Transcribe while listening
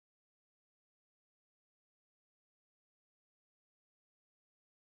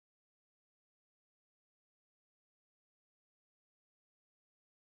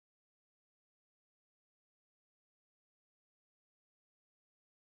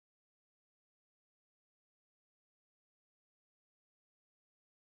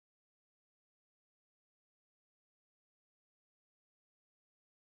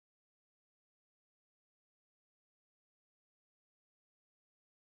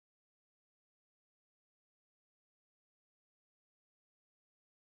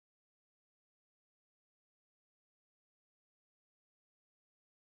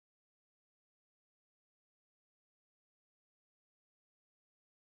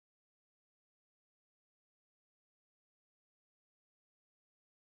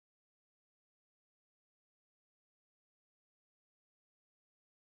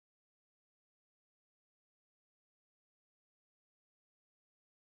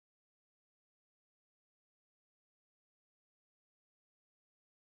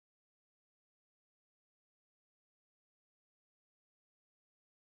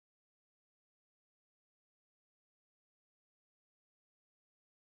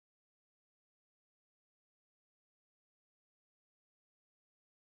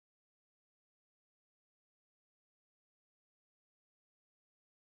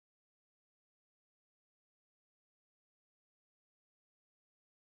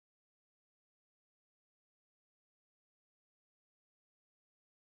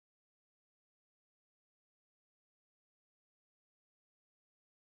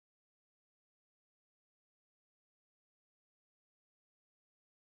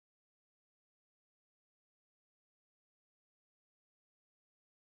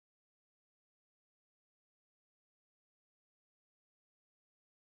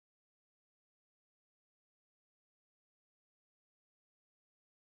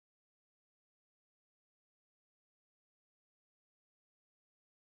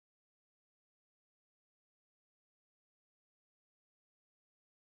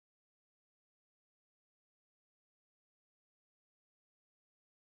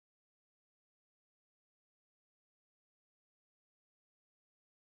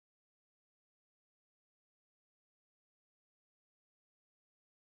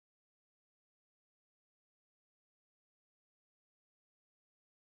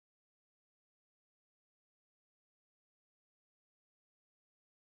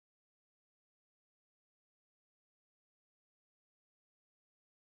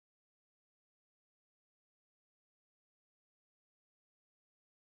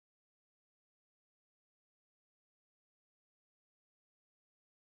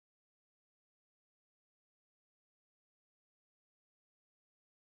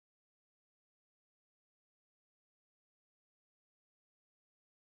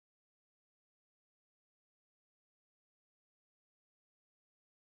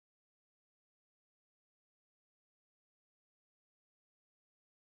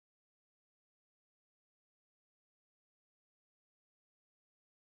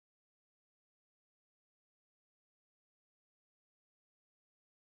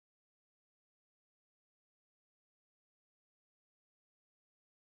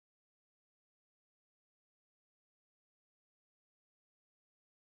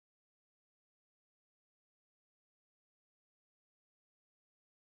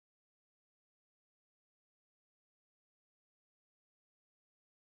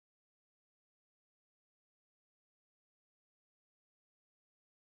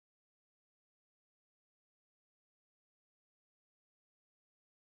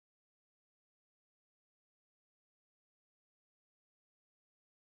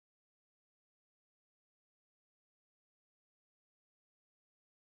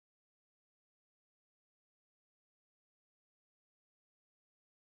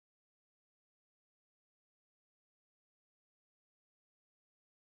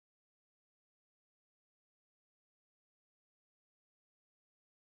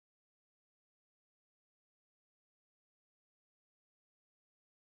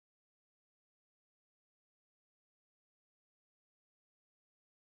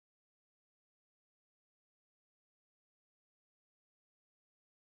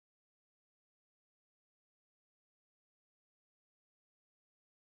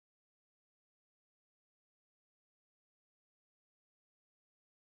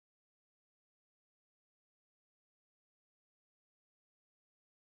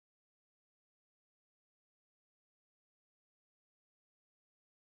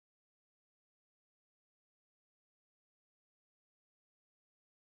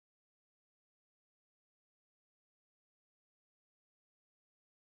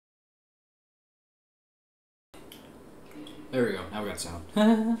There we go. Now we got sound.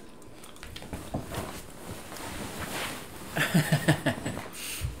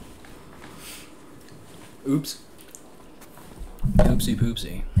 Oops. Oopsie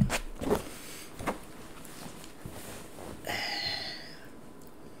poopsie.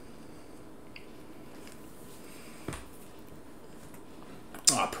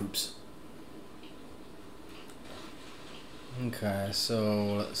 Ah, poops. Okay,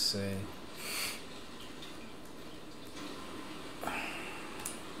 so let's see.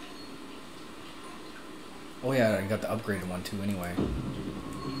 Oh yeah, I got the upgraded one too anyway.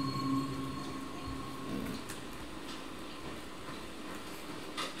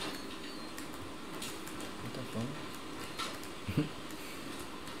 What the fuck?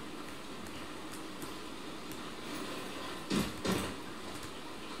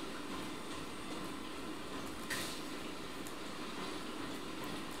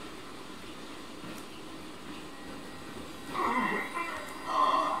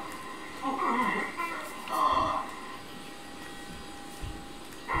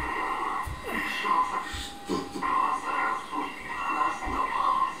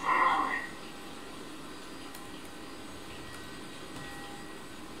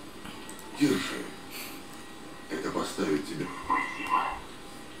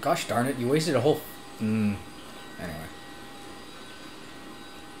 Gosh darn it, you wasted a whole... Anyway.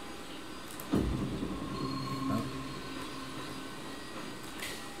 Oh.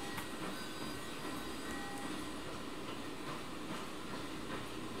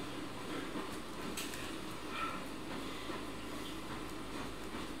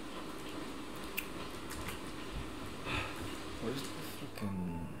 Where's the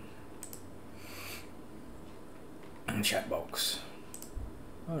fucking... chat box?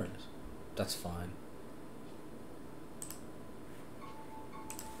 Oh, there it is. That's fine.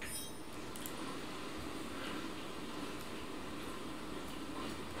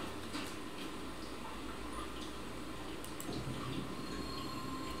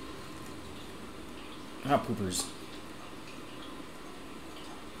 Ah, poopers.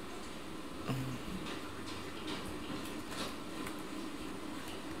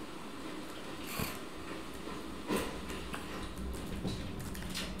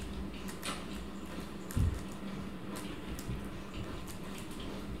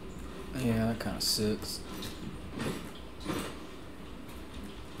 Yeah, that kind of sucks.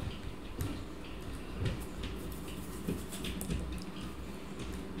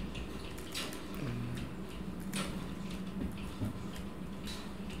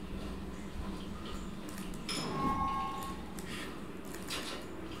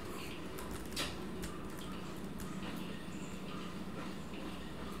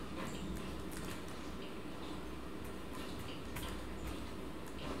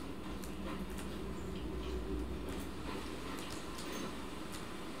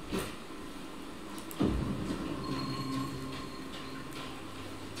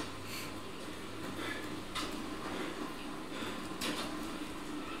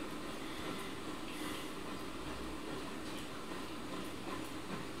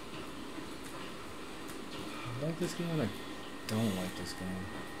 I like this game, I don't like this game.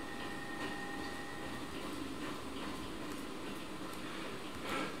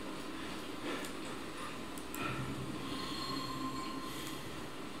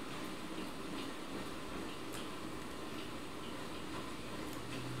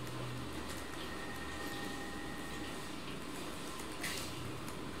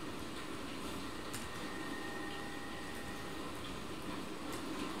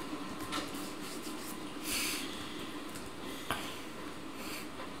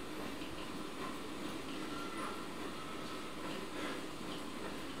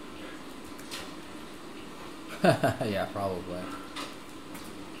 Yeah, probably.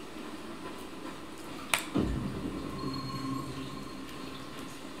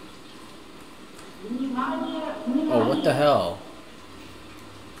 Oh, what the hell?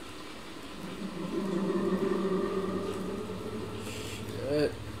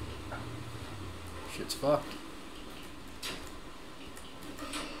 Shit. Shit's fucked.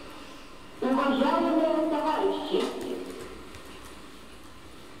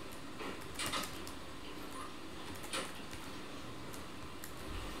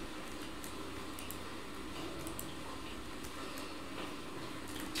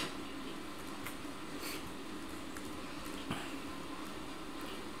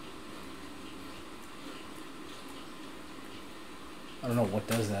 I don't know what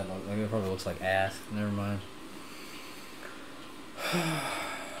does that look like. It probably looks like ass. Never mind.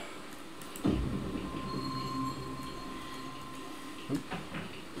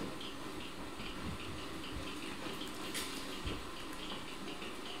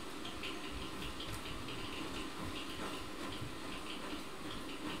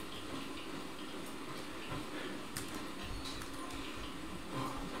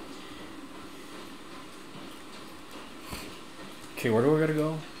 Okay, where do I gotta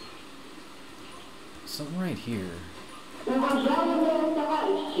go? Something right here.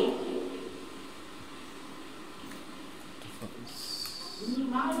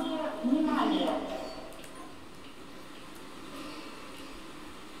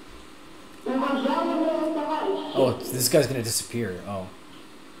 Oh, this guy's gonna disappear. Oh.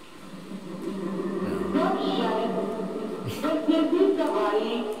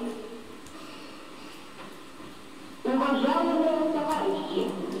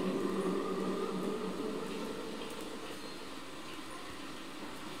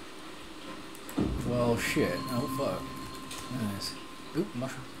 Well, shit. Oh, fuck. Nice. Oop,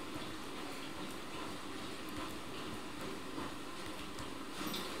 mushroom.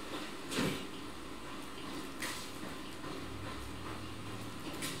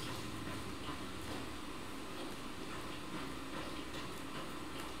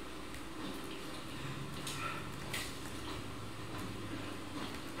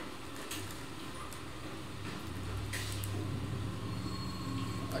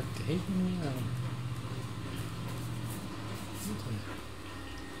 I hate me.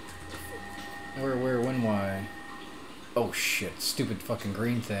 Where, when, why? Oh shit, stupid fucking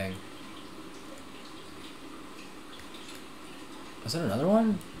green thing. Is that another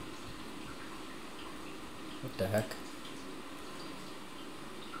one? What the heck?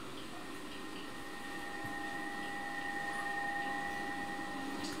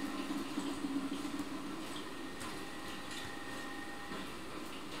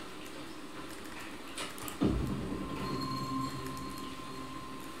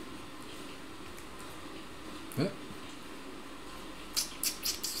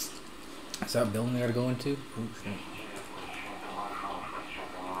 Is that building I gotta go into? Oh shit.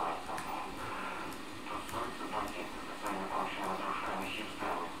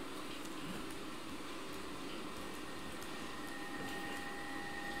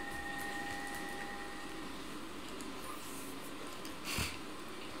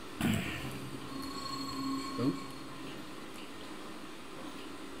 Oh.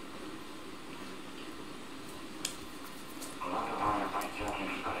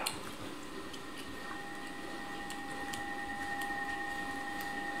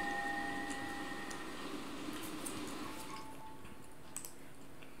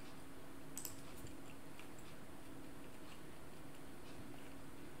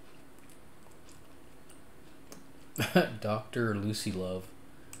 Dr. Lucy Love.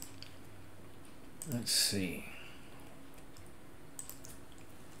 Let's see.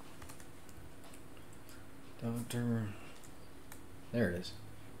 Doctor. There it is.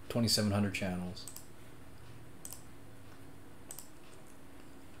 2,700 channels.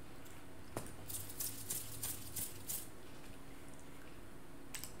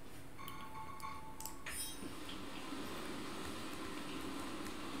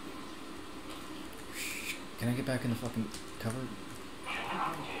 Can I get back in the fucking cover?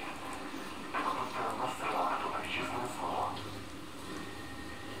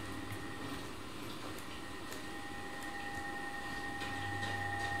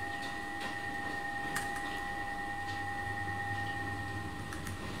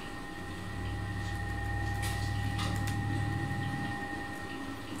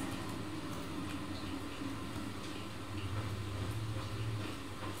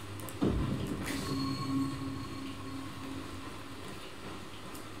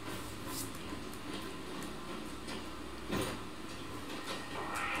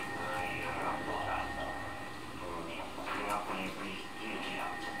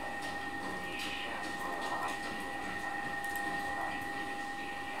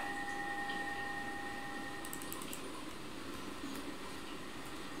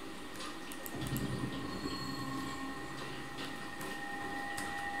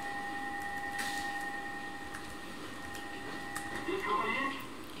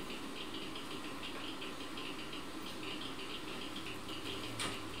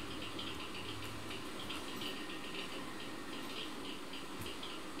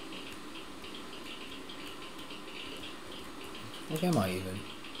 What am I even?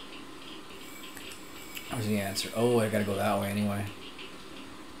 Where's the answer? Oh, I gotta go that way anyway.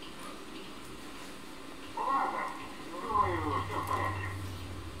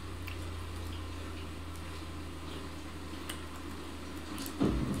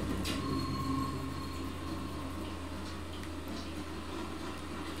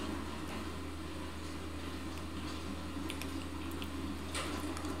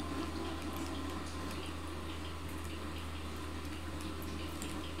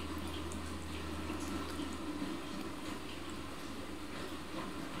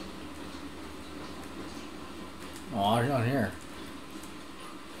 Oh, you're not here.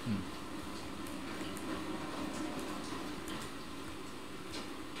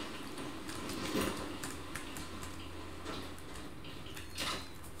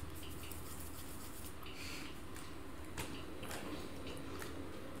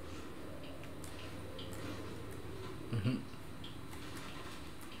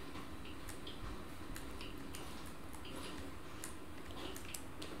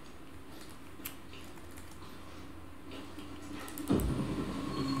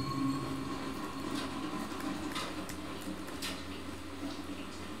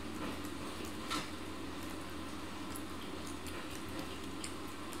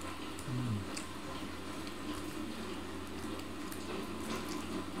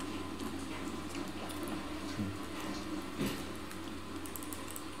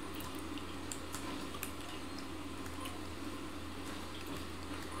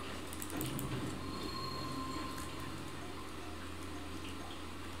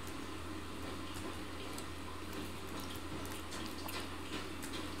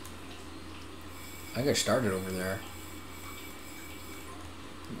 think I started over there.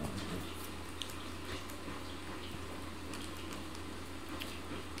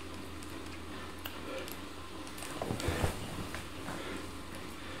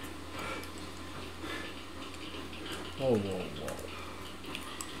 Whoa, whoa, whoa.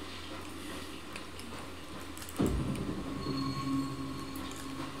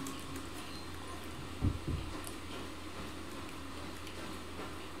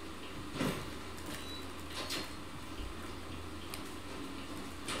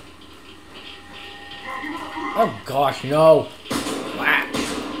 Oh gosh, no! Whack.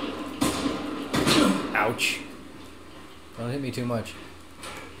 Ouch. Don't hit me too much.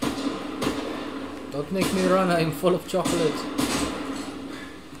 Don't make me run, I'm full of chocolate.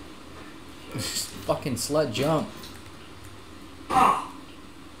 Just fucking slut jump.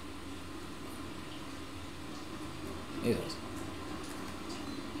 Jesus.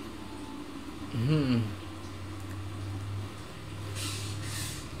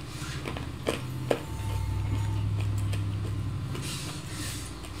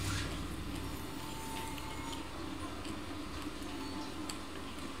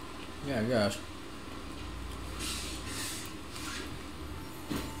 Yeah, I guess.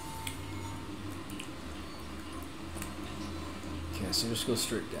 Okay, so just go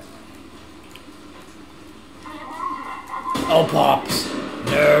straight down. Oh, pops!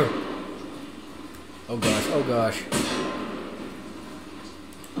 No! Oh gosh, oh gosh.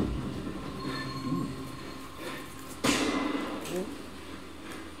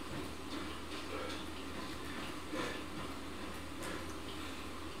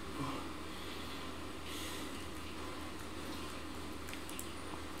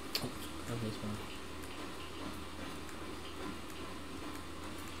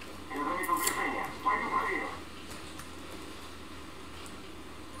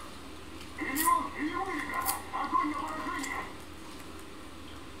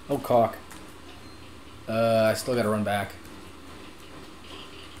 Oh, cock. I still gotta run back.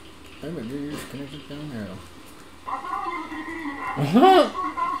 Hey, but you're just connected down there.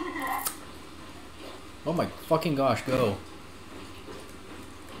 Oh my fucking gosh, go.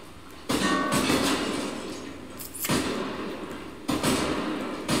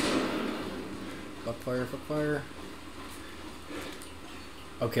 Fuck fire, fuck fire.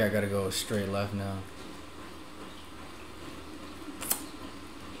 Okay, I gotta go straight left now.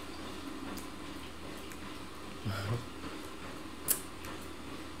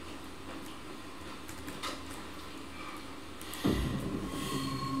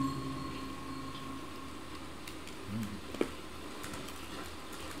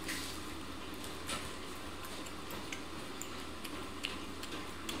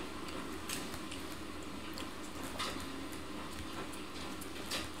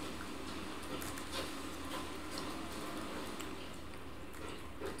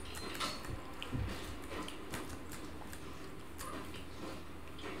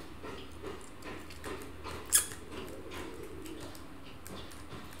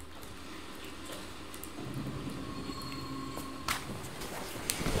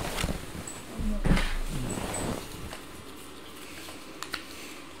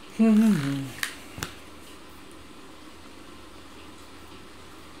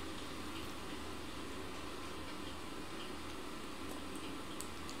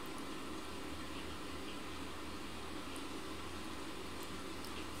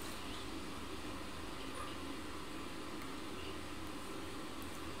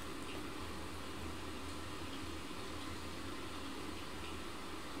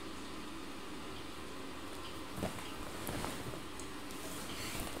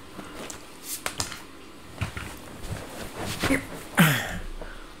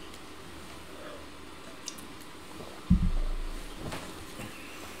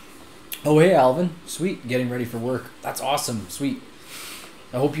 Oh, hey, Alvin. Sweet. Getting ready for work. That's awesome. Sweet.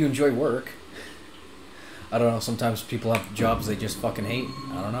 I hope you enjoy work. I don't know. Sometimes people have jobs they just fucking hate.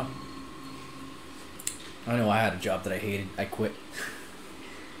 I don't know. I know I had a job that I hated. I quit.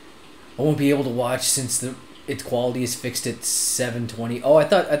 I won't be able to watch since its quality is fixed at 720. Oh, I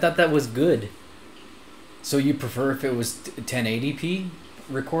thought that was good. So you prefer if it was 1080p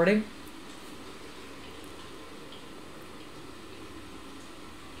recording?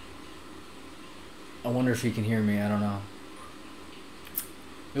 I wonder if he can hear me. I don't know.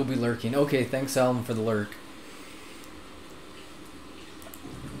 You'll be lurking. Okay, thanks, Alvin, for the lurk.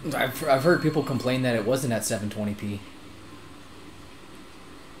 I've heard people complain that it wasn't at 720p.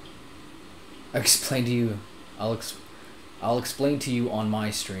 I'll explain to you. I'll explain to you on my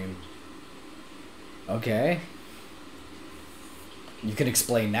stream. Okay. You can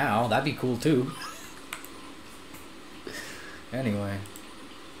explain now. That'd be cool too. Anyway.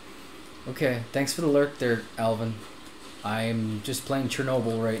 Okay, thanks for the lurk there, Alvin. I'm just playing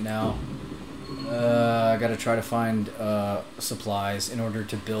Chernobyl right now. I gotta try to find supplies in order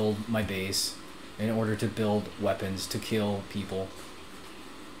to build my base. In order to build weapons to kill people.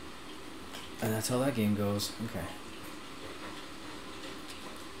 And that's how that game goes. Okay.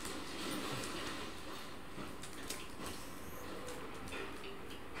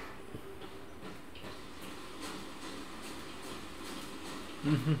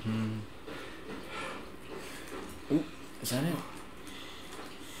 Ooh, is that it?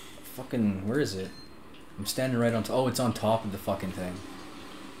 Fucking, where is it? I'm standing right on top. Oh, it's on top of the fucking thing.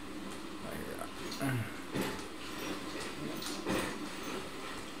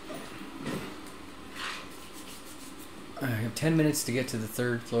 I have 10 minutes to get to the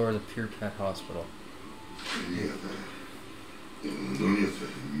 3rd floor of the Pure Pet Hospital.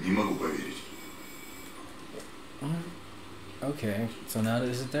 Okay, so now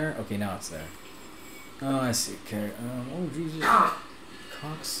is it there? Okay, now it's there. Oh, I see. Okay. Oh, Jesus.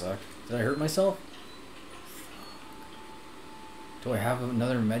 Cocksuck. Did I hurt myself? Do I have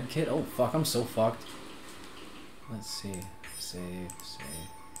another med kit? Oh, fuck. I'm so fucked. Let's see. Save.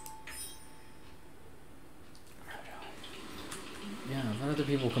 Yeah, I've had other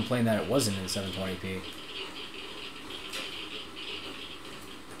people complain that it wasn't in 720p.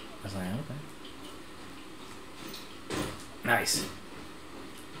 I was like, okay. Nice.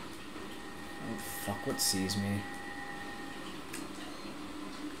 Oh, fuck, what sees me?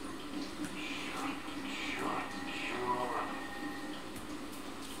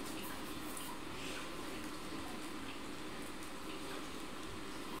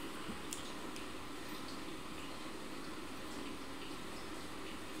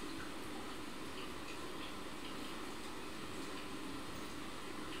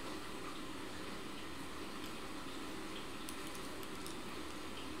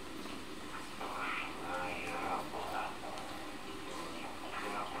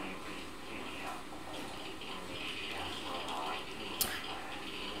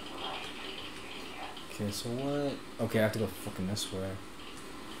 Okay, so what? Okay, I have to go fucking this way.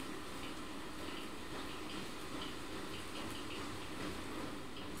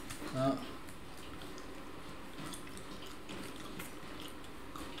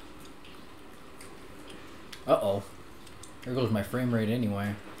 Uh-oh. There goes my frame rate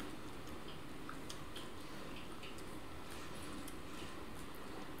anyway.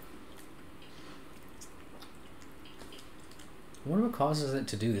 I wonder what causes it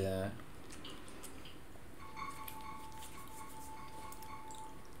to do that.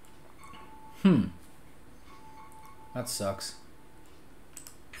 That sucks.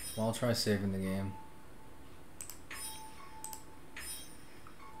 Well, I'll try saving the game.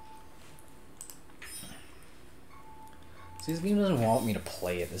 See, this game doesn't want me to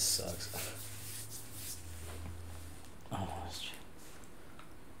play it. This sucks. Oh, that's true.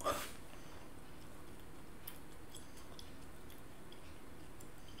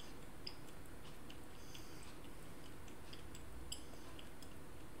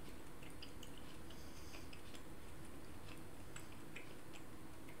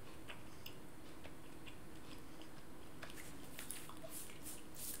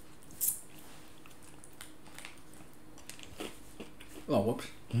 Oh, whoops.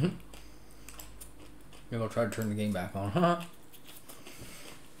 Maybe I'll try to turn the game back on.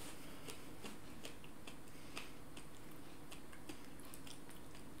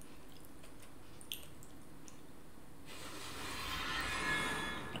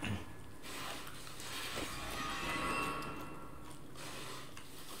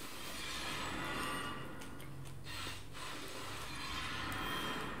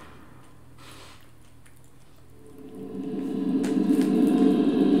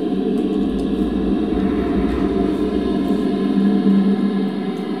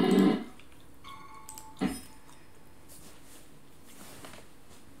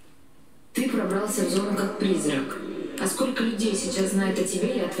 В зону как призрак. А сколько людей сейчас знает о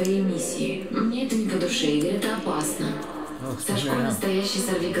тебе и о твоей миссии? Мне это не по душе, Игорь, это опасно. Сашко настоящий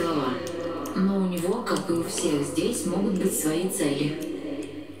сорвиголова. Но у него, как и у всех здесь, могут быть свои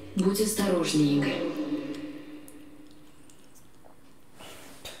цели. Будь осторожнее, Игорь.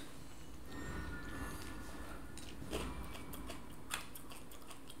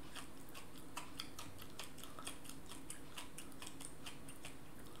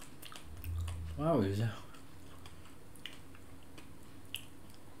 Wow,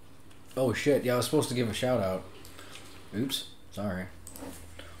 oh shit, yeah, I was supposed to give a shout out. Oops, sorry.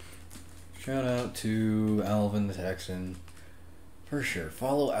 Shout out to Alvin the Texan. For sure.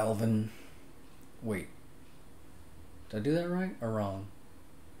 Follow Alvin. Wait. Did I do that right or wrong?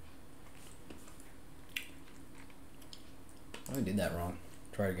 I did that wrong.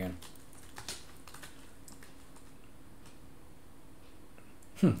 Try it again.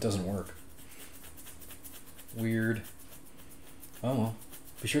 Doesn't work. Weird. Oh well.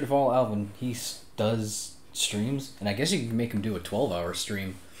 Be sure to follow Alvin. He does streams, and I guess you can make him do a 12-hour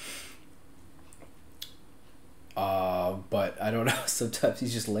stream. But I don't know. Sometimes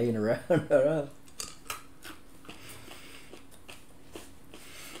he's just laying around.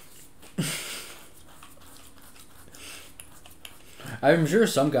 I'm sure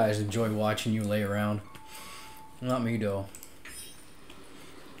some guys enjoy watching you lay around. Not me, though.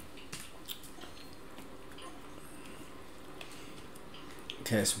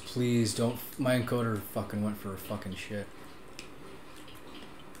 Okay, so please don't... My encoder fucking went for fucking shit.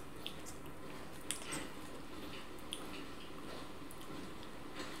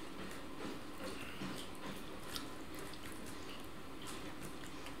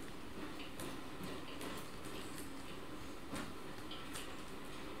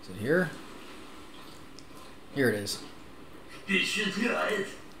 Is it here? Here it is. Впечатляет.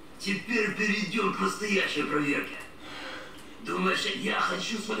 Теперь перейдем к настоящей проверке. Думаешь, я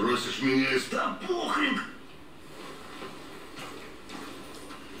хочу... Просишь меня... Да похрен!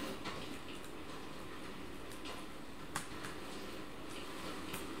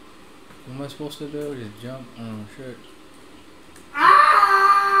 What am I supposed to do? Just jump? Oh, shit.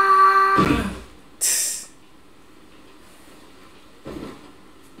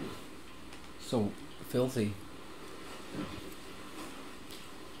 So filthy.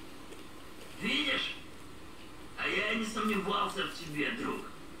 Видишь? А я не сомневался в тебе, друг.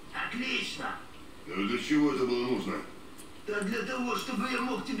 Отлично. Ну для чего это было нужно? Да для того, чтобы я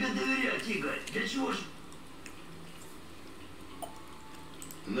мог тебе доверять, Игорь. Для чего ж...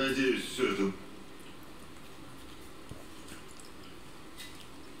 Надеюсь, все это...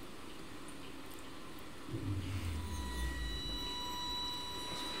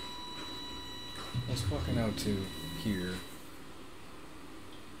 Let's fucking out to here.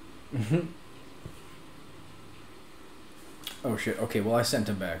 Oh shit, okay, well I sent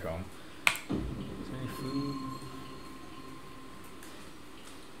him back home. Is there any food?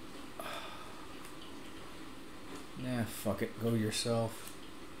 Nah, fuck it, go yourself.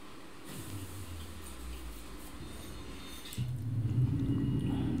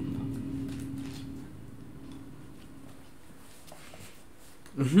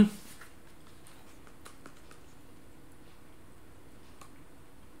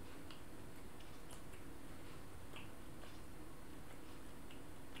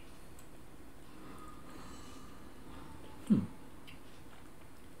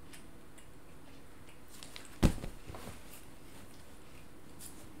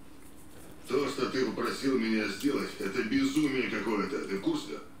 То, что ты попросил меня сделать, это безумие какое-то. Ты в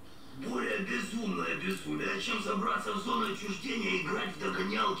курсе? Более безумное безумие, чем забраться в зону отчуждения и играть в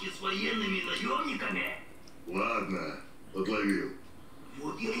догонялки с военными наемниками? Ладно, подловил.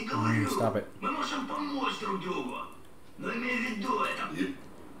 Вот я и говорю. Stop it. Мы можем помочь друг другу. Но имей в виду это.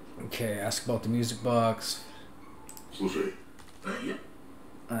 Okay, ask about the music box. Слушай,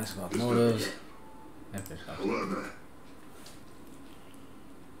 Ask about motives. ладно.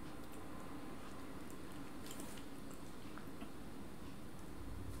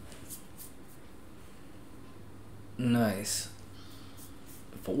 Nice.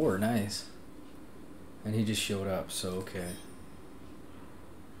 4, nice. And he just showed up, so okay.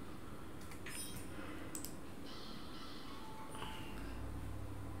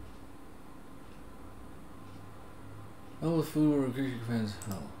 Oh, the food or creature fans.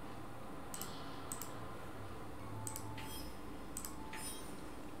 Oh.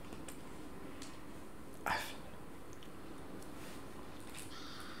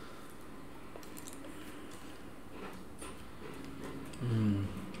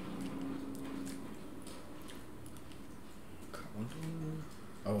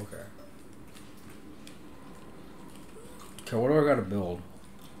 Oh, okay. Okay, what do I gotta build?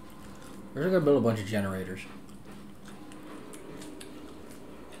 Where's I gotta build a bunch of generators?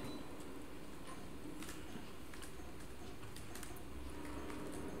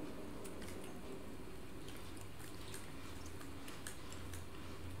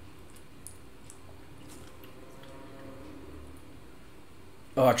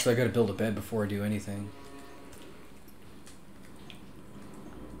 Oh, actually, I gotta build a bed before I do anything.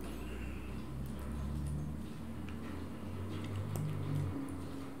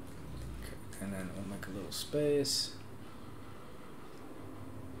 Okay, and then we'll make a little space.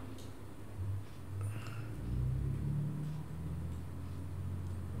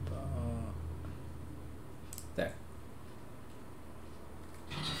 There.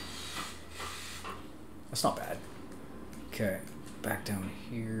 That's not bad. Okay, back down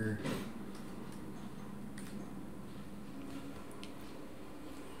here.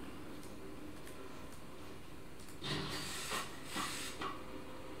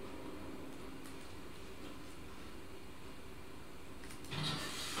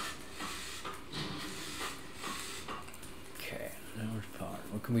 Okay, now we're power.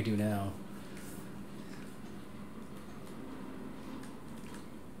 What can we do now?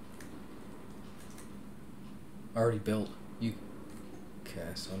 Already built. You. Okay,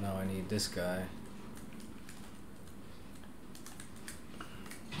 so now I need this guy.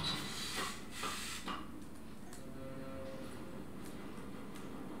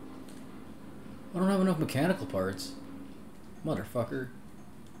 I don't have enough mechanical parts. Motherfucker.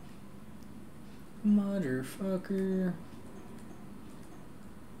 Motherfucker.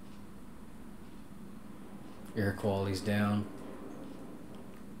 Air quality's down.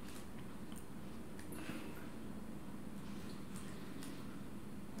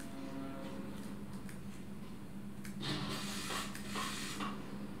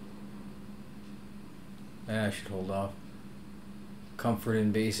 I should hold off. Comfort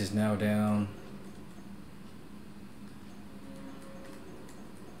in base is now down.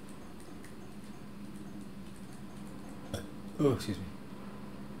 Oh, excuse me.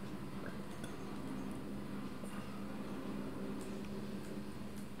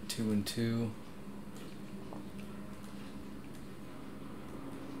 Two and two.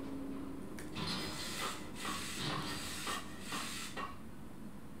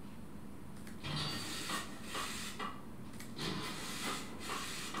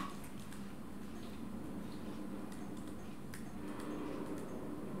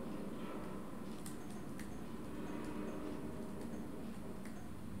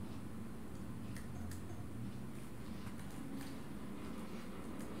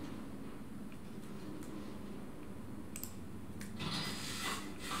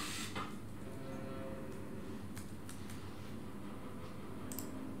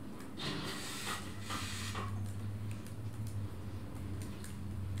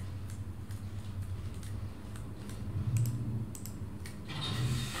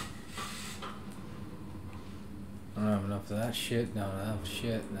 I don't have enough of that shit. No, enough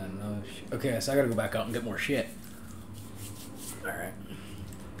shit. Not enough shit. Okay, so I gotta go back out and get more shit. Alright.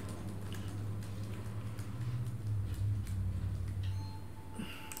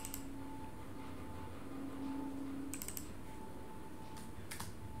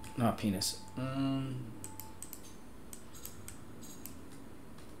 Not penis. Oh,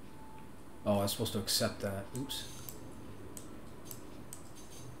 I was supposed to accept that. Oops.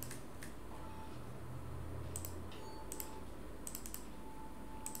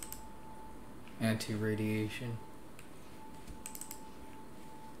 Anti-radiation.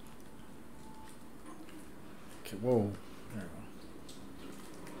 Okay, whoa. There we go.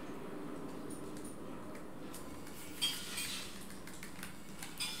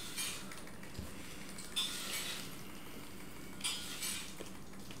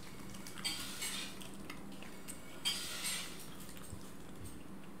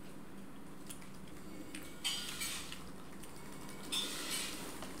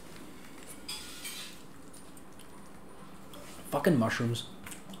 Fucking mushrooms.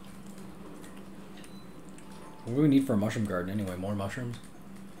 What do we need for a mushroom garden anyway? More mushrooms?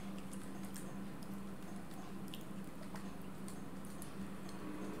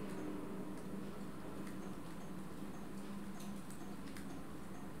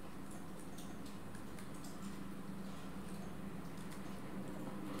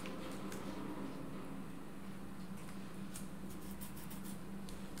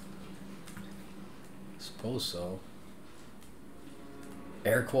 Suppose so.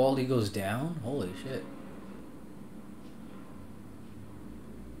 Air quality goes down? Holy shit.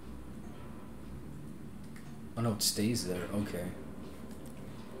 Oh no, it stays there. Okay.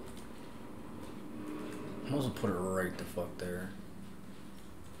 Might as well put it right the fuck there.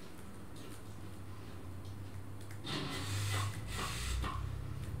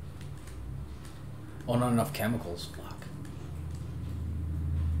 Oh, not enough chemicals. Fuck.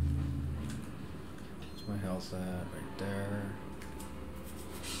 Where's my health at? Right there.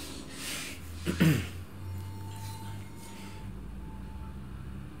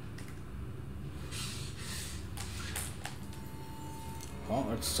 Oh,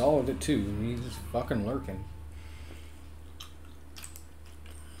 it's solid at 2. He's just fucking lurking.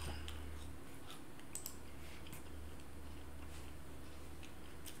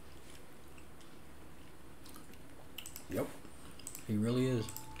 Yep. He really is.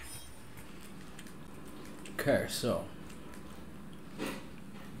 Okay, so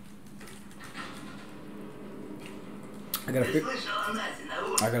I gotta Ты слышал о Назе на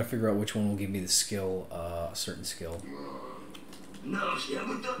улице? I gotta figure out which one will give me the skill, a certain skill. Но уж я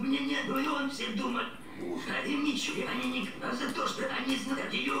бы то... Мне нет, ну он все думают. Один ничего, они не... А за то, что они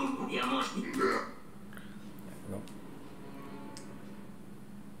знают ее, я, может, не... Да. Go.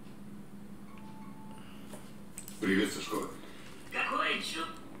 Привет, Сашко. Какое чудо!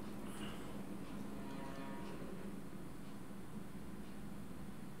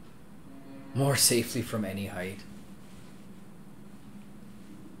 More safely from any height.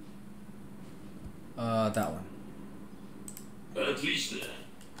 That one. Отлично.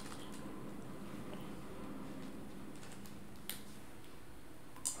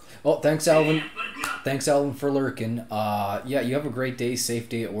 Oh, thanks, Alvin. Thanks, Alvin, for lurking. Yeah, you have a great day, safe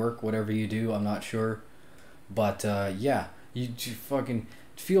day at work, whatever you do. I'm not sure, but yeah, you fucking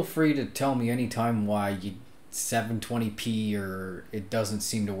feel free to tell me anytime why you 720p or it doesn't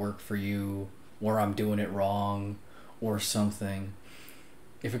seem to work for you, or I'm doing it wrong, or something.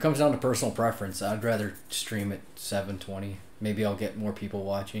 If it comes down to personal preference, I'd rather stream at 720. Maybe I'll get more people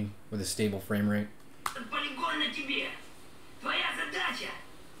watching with a stable frame rate. Полигон на тебе. Твоя задача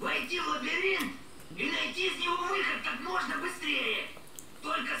 — войти в лабиринт и найти из него выход как можно быстрее.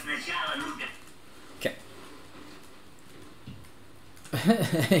 Только сначала нужно... Okay.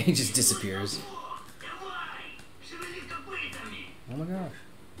 He just disappears. Давай, шевели копытами. Oh my gosh.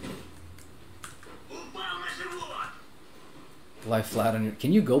 Упал на живот. Lie flat on your...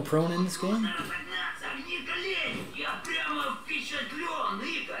 Can you go prone in this game? Нужно разогнаться, огни колени. Я прямо впечатлен,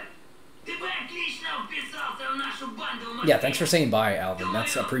 Игорь. Ты бы отлично вписался в нашу банду. Yeah, thanks for saying bye, Alvin.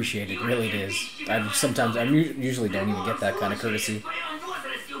 That's appreciated. Really, it is. I usually don't even get that kind of courtesy. В твоем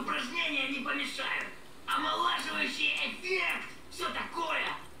возрасте упражнения не помешают. Омолаживающий эффект, все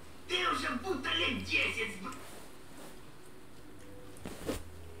такое. Ты уже будто лет 10.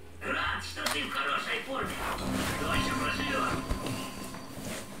 Рад, что ты в хорошей форме. Дольше проживешь.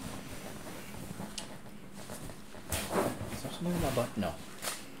 Is there something in my butt? No.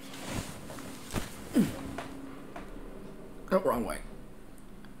 Oh, wrong way.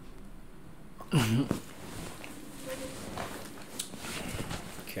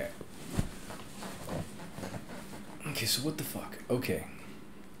 Okay. Okay, so what the fuck? Okay.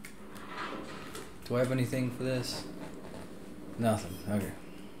 Do I have anything for this? Nothing. Okay.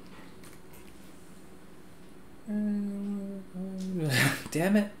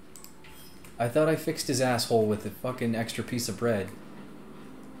 Damn it. I thought I fixed his asshole with a fucking extra piece of bread.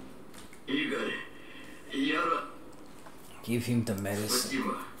 Игорь, я рад. Give him the medicine.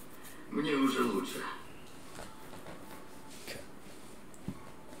 Спасибо. Мне уже лучше. Okay.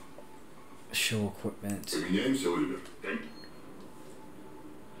 Show equipment. Поменяемся, Оливер.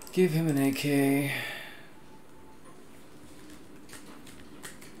 Give him an AK.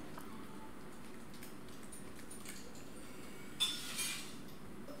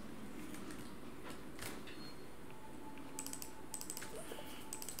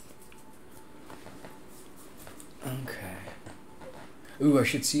 Okay. Ooh, I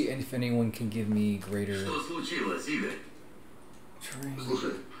should see if anyone can give me greater Что случилось, Игорь? training.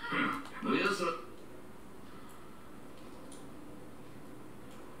 Слушай, Ну я сразу...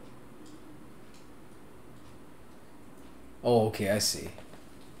 Oh, okay, I see.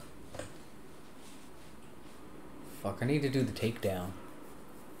 Fuck, I need to do the takedown.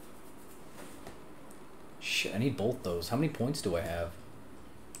 Shit, I need both those. How many points do I have?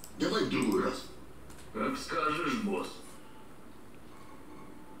 давай в другой раз. Как скажешь, босс.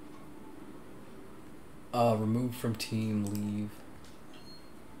 Remove from team, leave.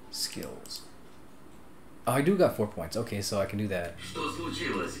 Skills. Oh, I do got 4 points. Okay, so I can do that. Что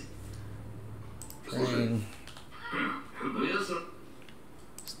случилось? Train, Ну я сразу...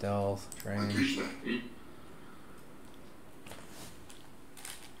 stealth, train. Отлично.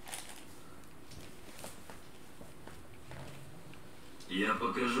 Я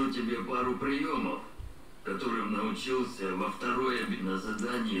покажу тебе пару приемов, которым научился во второе на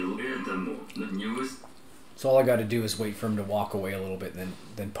задании этому. Не вы... So all I gotta do is wait for him to walk away a little bit,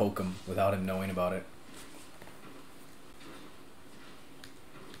 then poke him without him knowing about it.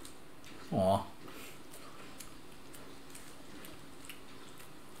 Aw.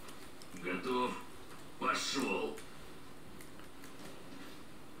 Готов? Пошел.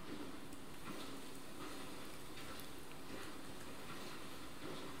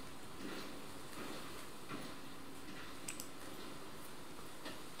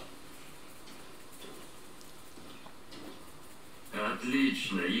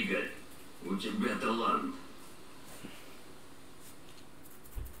 Отлично, Игорь. У тебя талант.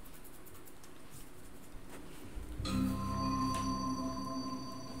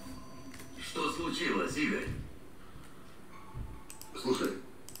 Что случилось, Игорь? Слушай,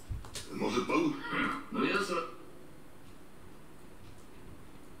 может получше? Ну я сразу...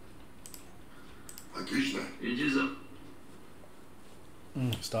 Отлично. Иди за...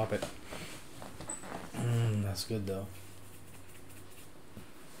 Stop it. That's good though.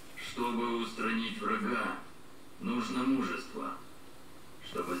 Чтобы устранить врага, нужно мужество.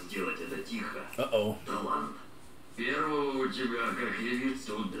 Чтобы сделать это тихо, Uh-oh. талант. Первого у тебя, как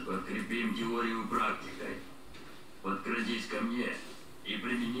явиться, подкрепим теорию практикой. Подкрадись ко мне и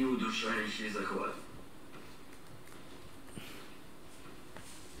примени удушающий захват.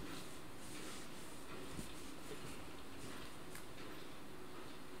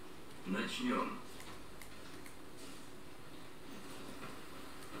 Начнем.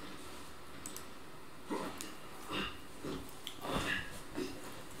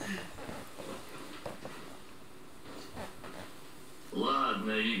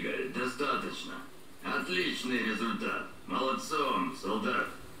 Ладно, Игорь, достаточно. Отличный результат. Молодцом, солдат.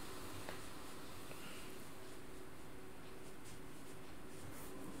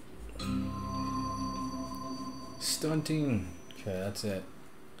 Stunting. Okay, that's it.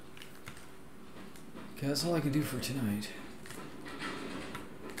 Okay, that's all I can do for tonight.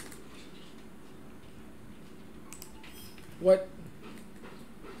 What?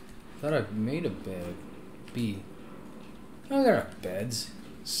 Thought I made a bed. B. Oh, there are beds.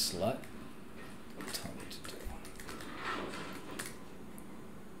 Slut. Tell me to do.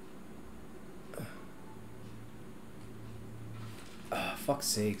 Fuck's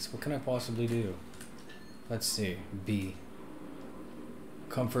sakes. What can I possibly do? Let's see. B.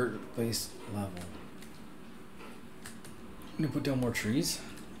 Comfort base level. I'm gonna put down more trees.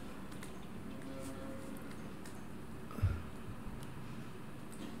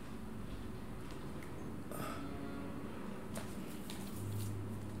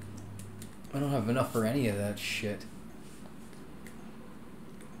 I don't have enough for any of that shit.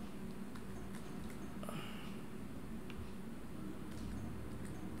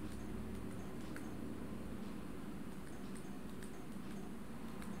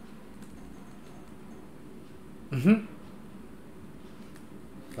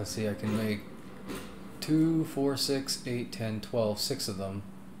 Let's see, I can make 2, 4, 6, 8, 10, 12, 6 of them.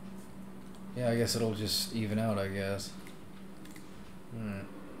 Yeah, I guess it'll just even out, I guess.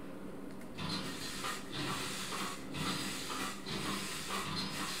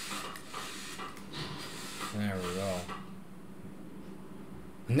 There we go.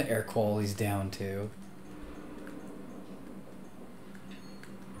 And the air quality's down too.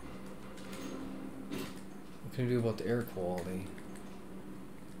 What can I do about the air quality?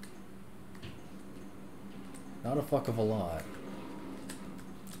 Not a fuck of a lot.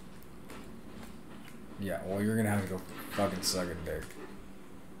 Yeah, well, you're gonna have to go fucking suck a dick.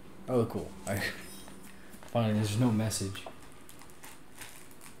 Oh, cool. Finally, there's no message.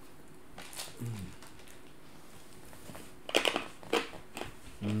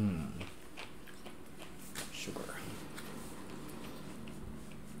 Sugar.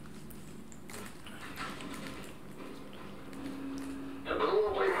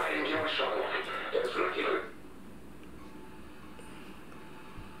 Глупый маленький мышонок.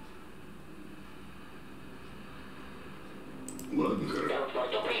 Ладно, хорошо.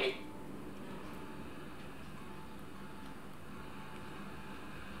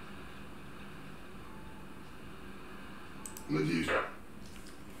 Надеюсь.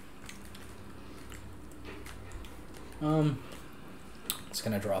 It's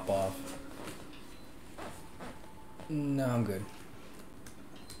gonna drop off. No, I'm good.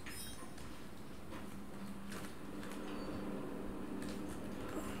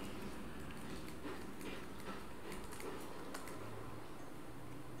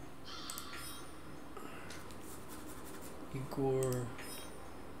 Igor.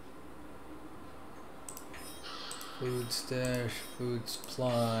 Food stash, food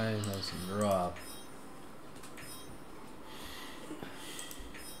supply, that's a drop.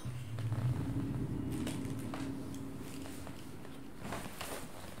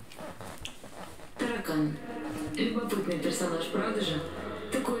 Таракан. Любопытный персонаж, правда же?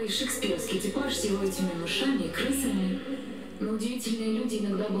 Такой шекспировский типаж с его этими мышами и крысами. Но удивительные люди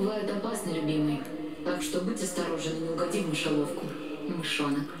иногда бывают опасны, любимый. Так что будь осторожен и не угоди в мышеловку.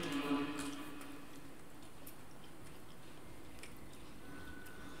 Мышонок.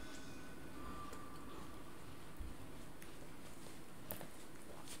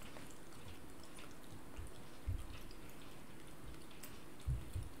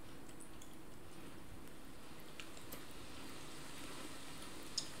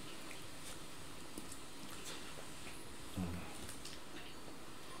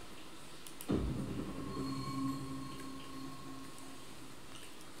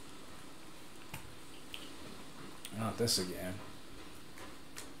 this again.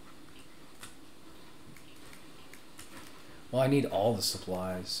 Well, I need all the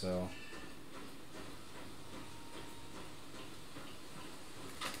supplies, so...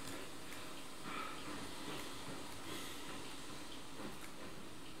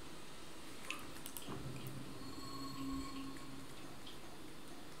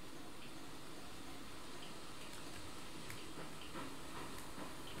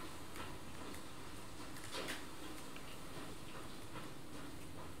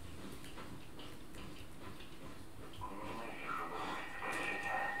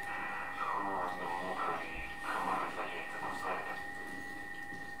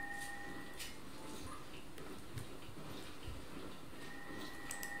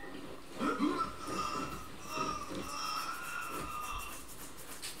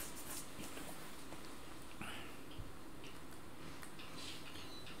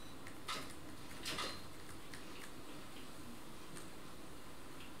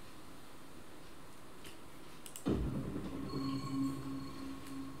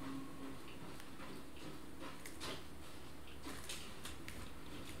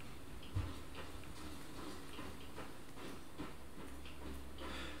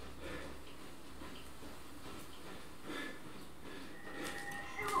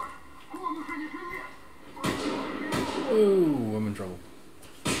 Ooh, I'm in trouble.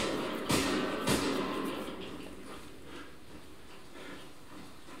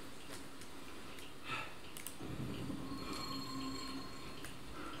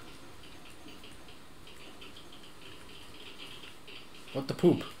 What the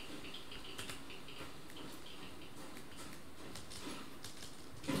poop?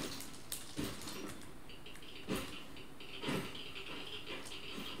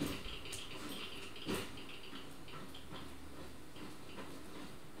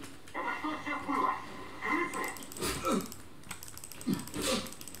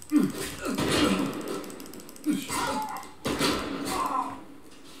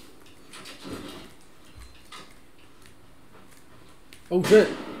 Oh shit!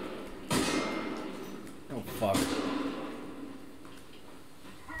 Oh fuck.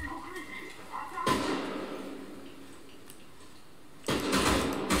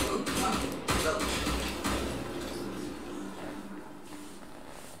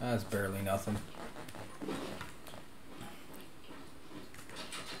 That's barely nothing.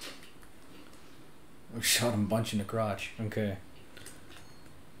 We shot him a bunch in the crotch. Okay.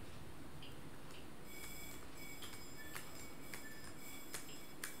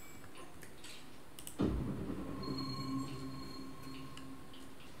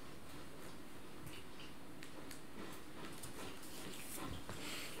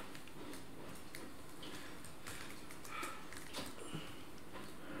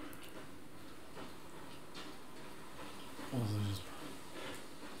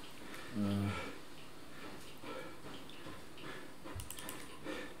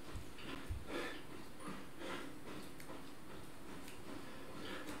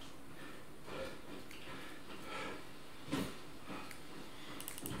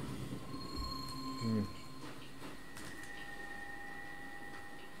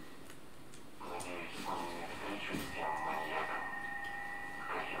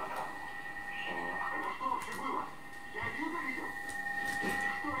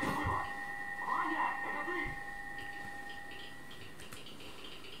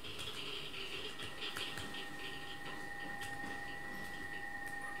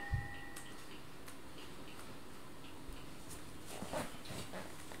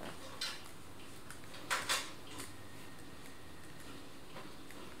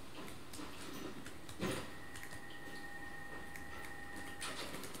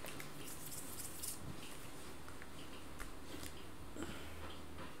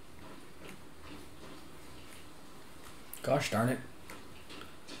 Gosh darn it.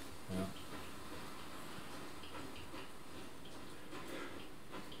 Yeah.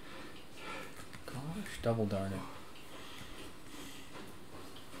 Gosh, double darn it.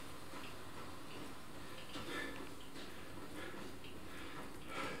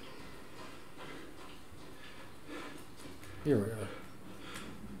 Here we are.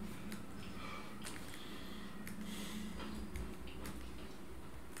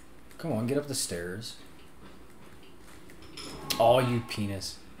 Come on, get up the stairs. Oh, you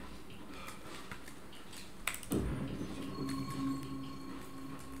penis.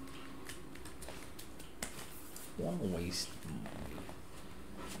 What a waste.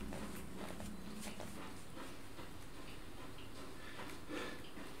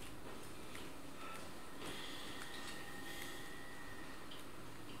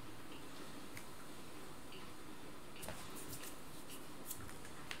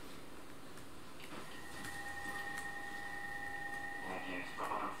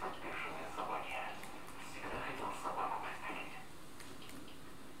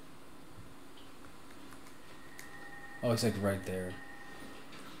 Oh, it's like right there.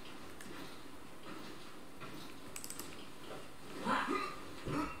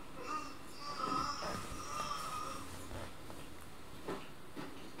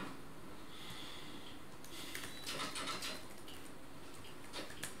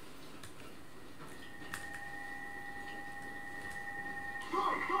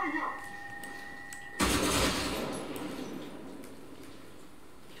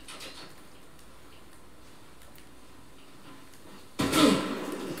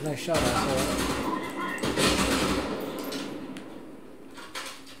 Nice shot, asshole.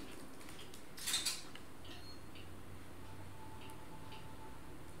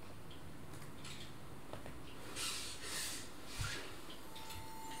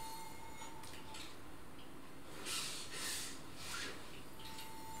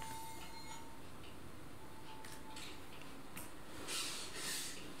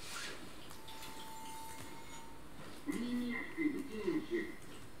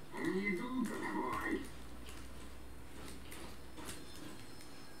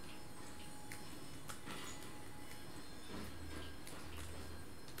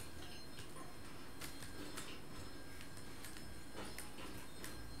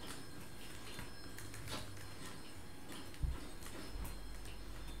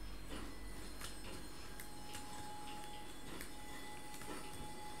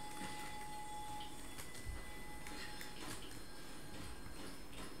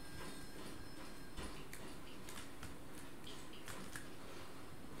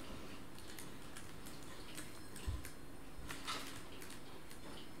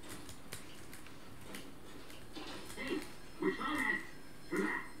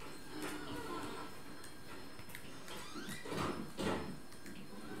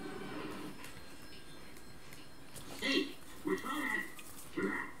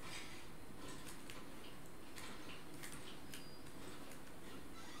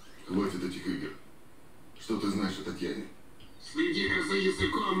 Хватит этих игр. Что ты знаешь о Татьяне? Следи за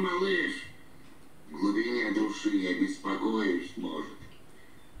языком, малыш. В глубине души я беспокоюсь, может.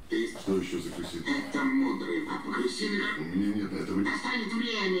 Ты... Что еще за крысины? Это мудрый папа крысины. У меня нет на это времени. Достанет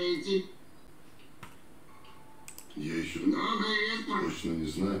время идти. Я еще Много лет точно не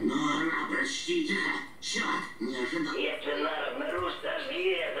знаю. Но она, почти тихо. Черт, не ожидал. Если нар обнаружит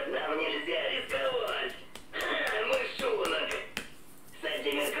сожги, тогда нам нельзя рисковать. Мышонок. С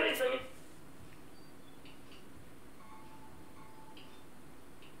этими крысами...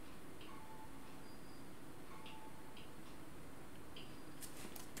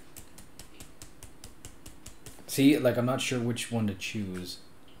 See, like, I'm not sure which one to choose.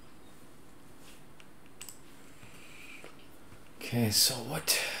 Okay, so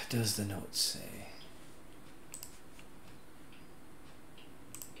what does the note say?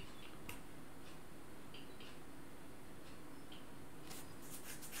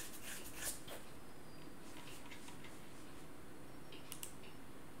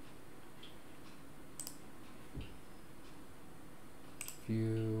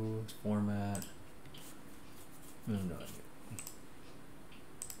 View, format. No idea.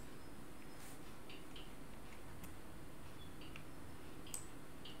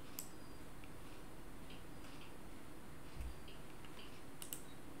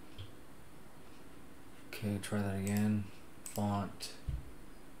 Okay, try that again. Font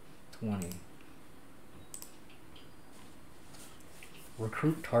 20.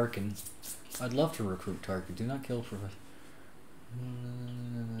 Recruit Tarkin. I'd love to recruit Tarkin. Do not kill for.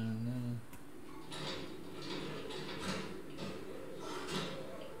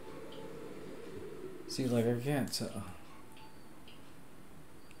 See, like, I can't.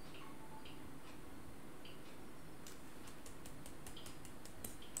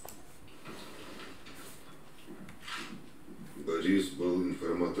 Борис был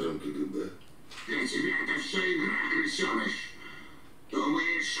информатором КГБ. Для тебя это все игра, крысеныш.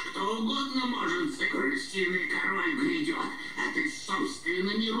 Думаешь, кто угодно может за крысиный король грядет, а ты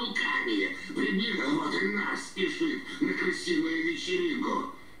собственными руками прибежал, вот и нас спешит на крысиную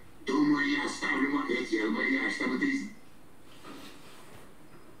вечеринку. Думаю, я оставлю хотел бы я, чтобы ты...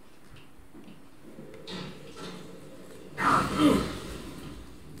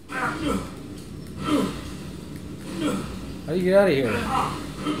 How do you get out of here?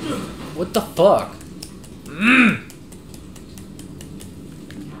 What the fuck?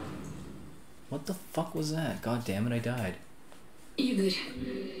 What the fuck was that? God damn it, I died. Игорь,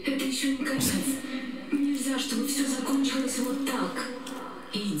 это еще не конец. Нельзя, чтобы все закончилось вот так.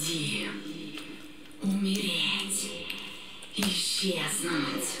 Иди. Умереть.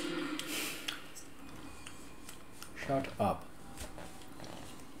 Исчезнуть. Shut up.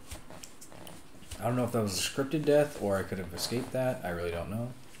 I don't know if that was a scripted death or I could have escaped that. I really don't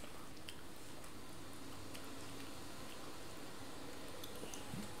know.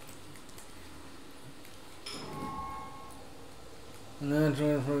 I'm not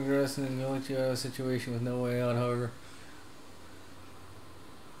trying to progress and go to a situation with no way out, however.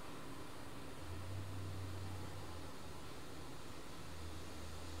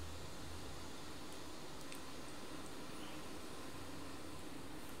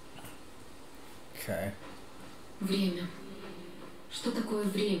 Okay. Время. Что такое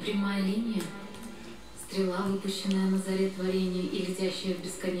время? Прямая линия? Стрела, выпущенная на заре творения и летящая в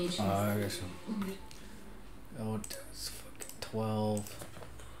бесконечность. I guess so. Oh, that's fucking 12.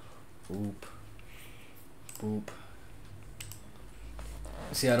 Boop. Boop.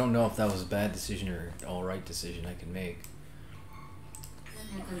 See, I don't know if that was a bad decision or an alright decision I can make.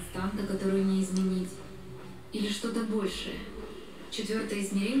 Константа, которую не изменить. Или что-то большее. Четвертое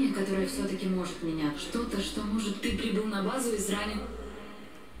измерение, которое все-таки может менять. Что-то, что может ты прибыл на базу изранен.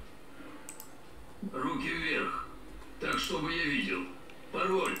 Руки вверх. Так, чтобы я видел.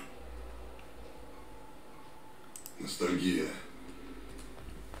 Пароль. Ностальгия.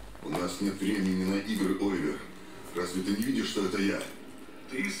 У нас нет времени на игры, Оливер. Разве ты не видишь, что это я?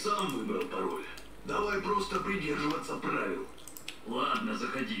 Ты сам выбрал пароль. Давай просто придерживаться правил. Ладно,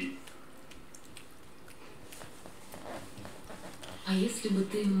 заходи. А если бы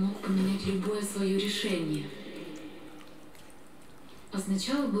ты мог поменять любое свое решение?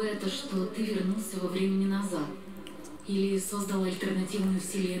 Означало бы это, что ты вернулся во времени назад? Или создал альтернативную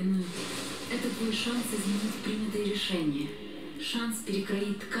вселенную? Это твой шанс изменить принятые решения. Шанс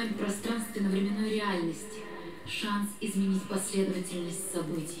перекроить ткань пространственно-временной реальности. Шанс изменить последовательность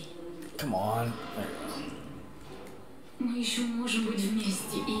событий. Come on. Мы еще можем быть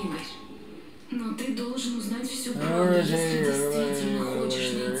вместе, Игорь. Но ты должен узнать всю правду, если действительно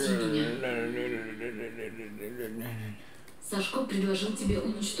хочешь найти меня. Сашко предложил тебе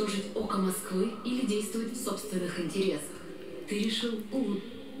уничтожить око Москвы или действовать в собственных интересах. Ты решил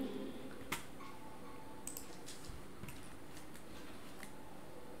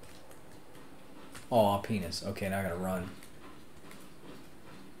Oh, penis. Okay, now I gotta run.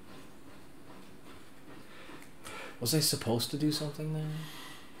 Was I supposed to do something there?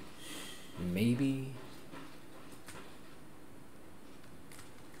 Maybe.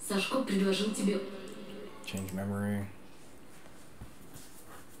 Сашко предложил тебе Change memory.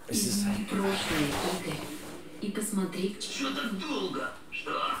 изменить прошлое, Игорь. И посмотри. Что так долго?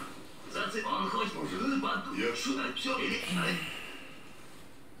 Что? Зацеп... Он хоть... Я... Все или...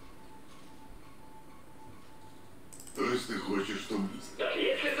 То есть ты хочешь, чтобы...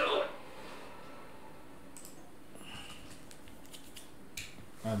 Если захочешь...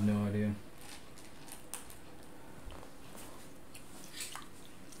 I have no idea.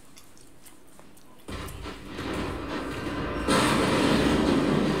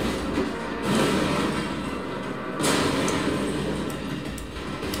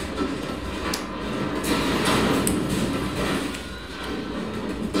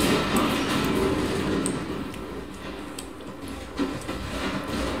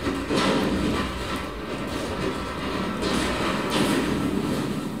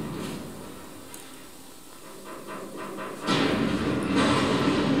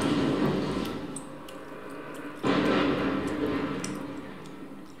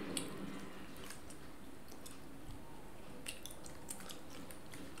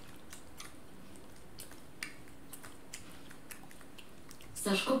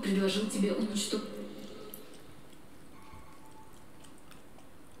 Сашко предложил тебе уничтожить...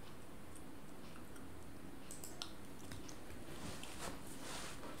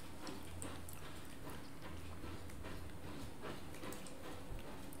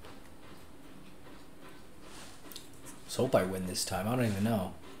 Let's hope I win this time. I don't even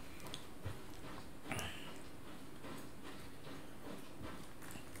know.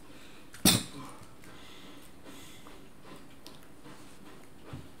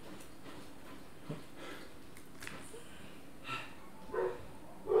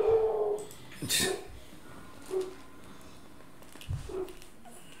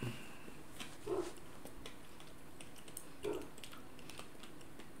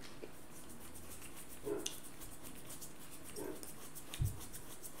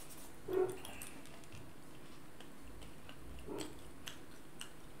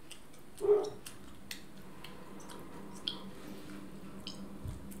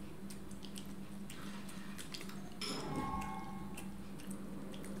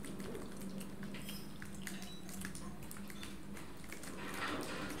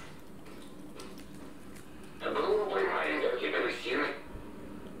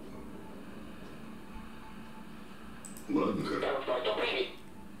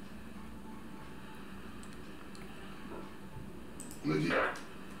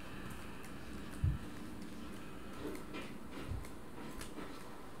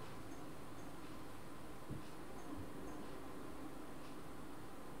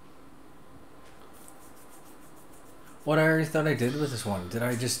 What I already thought I did with this one. Did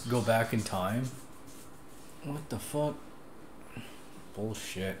I just go back in time? What the fuck?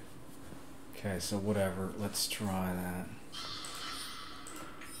 Bullshit. Okay, so whatever. Let's try that.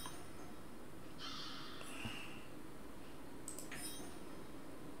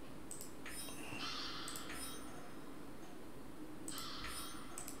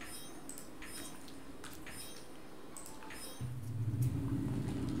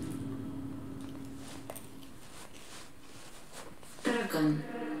 Таракан.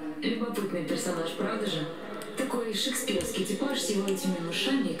 Любопытный персонаж, правда же? Такой шекспировский типаж с его этими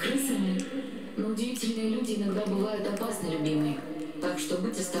мышами и крысами. Но удивительные люди иногда бывают опасны, любимый. Так что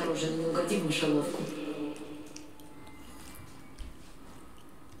будь осторожен, не угоди в мышеловку.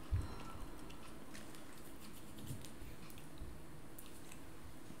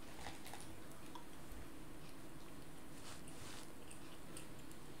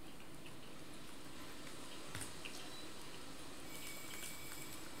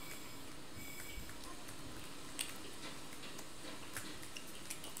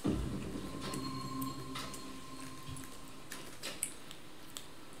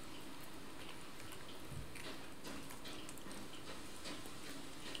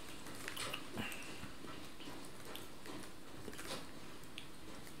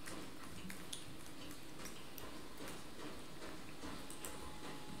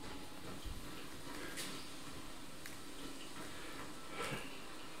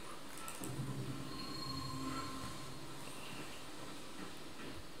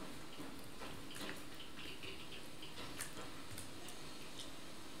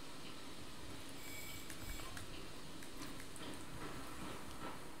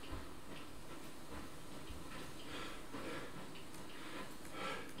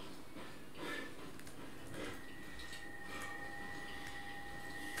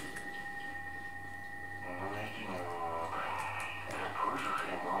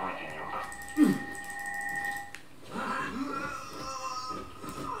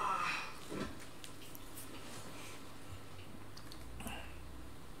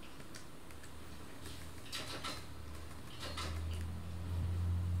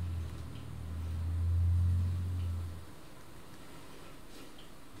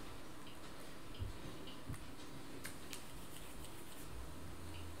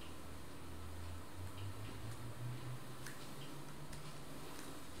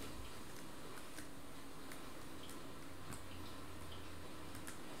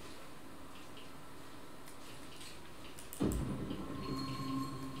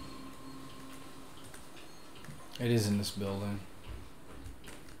 It is in this building.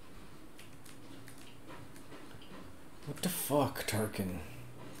 What the fuck, Tarkin?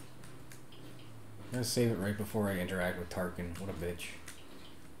 I'm gonna save it right before I interact with Tarkin. What a bitch.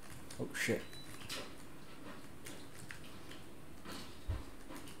 Oh shit.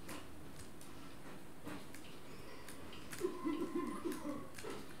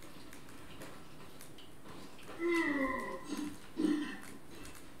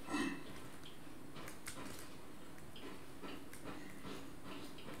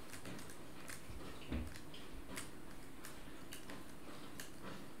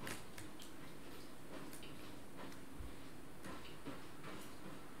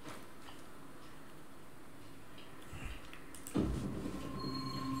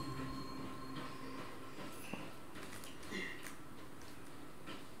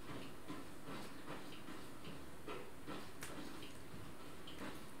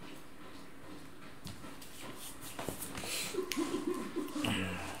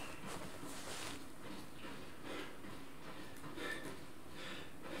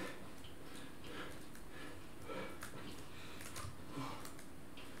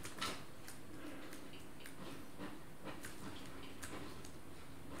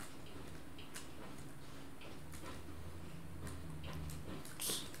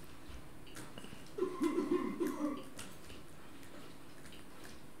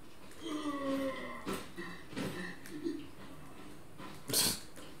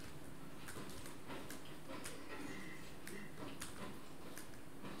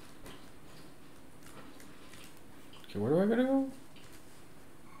 Okay, where do I gotta go?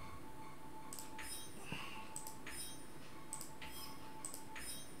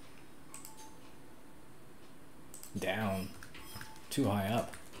 Down. Too high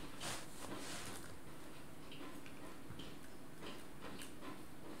up.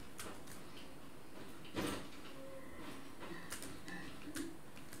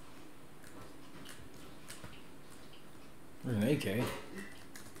 There's an AK.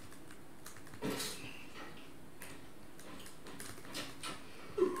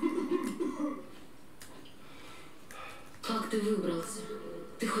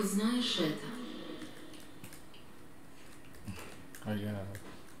 Ты хоть знаешь это? Oh yeah.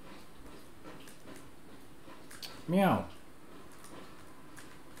 Meow.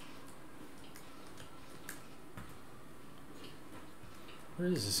 Where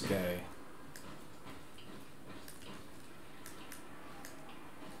is this guy?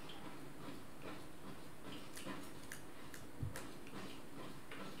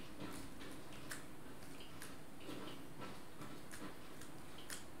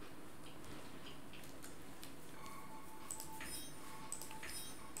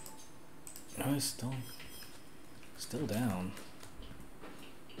 Oh, he's still down.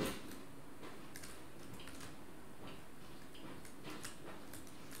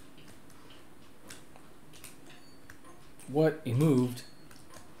 What? He moved.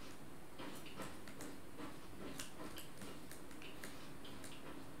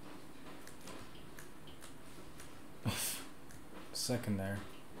 Second there.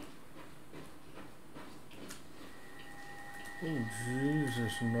 Oh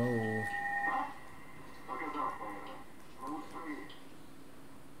Jesus, no.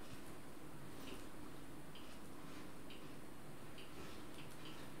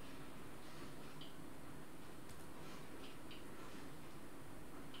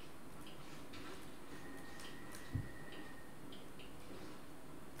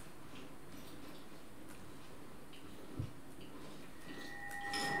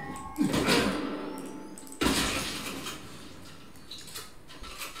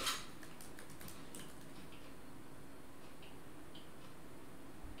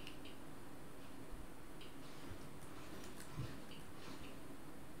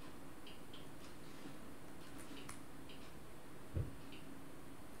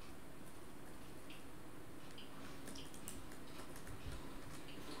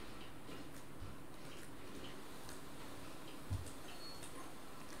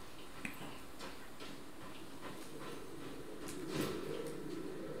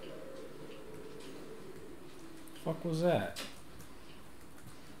 Fuck was that?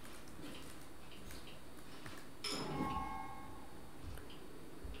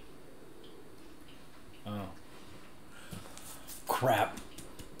 Oh. Crap.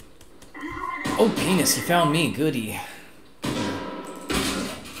 Oh, penis, he found me. Goody.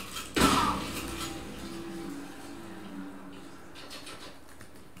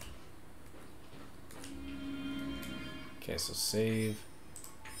 Okay, so save.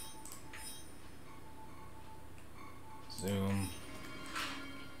 Zoom.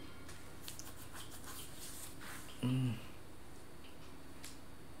 I'm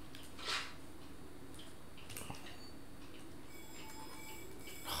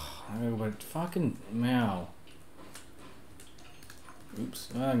gonna go back. Fucking meow. Oops.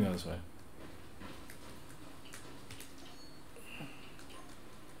 I can go this way.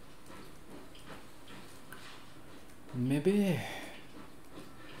 Maybe.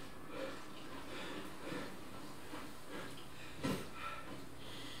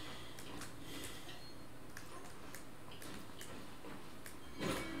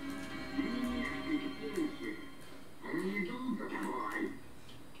 Они идут за тобой.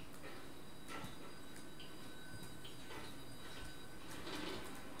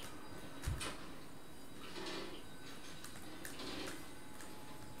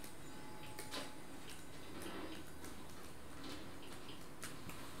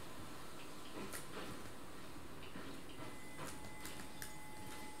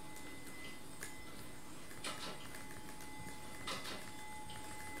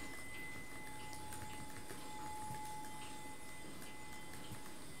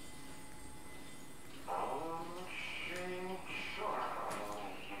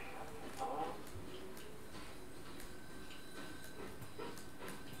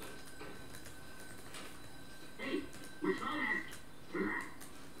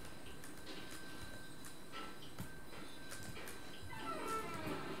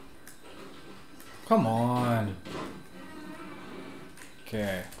 Come on.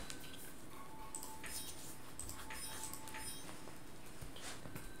 Okay.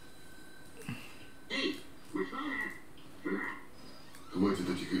 Хватит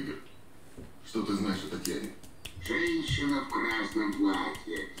этих игр. Что ты знаешь о Татьяне? Женщина в красном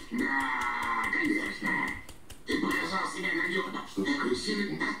платье. Да, конечно. Ты показал себя надежно. Что такое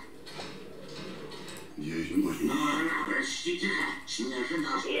сильно? Я еще больше. Но она, простите, не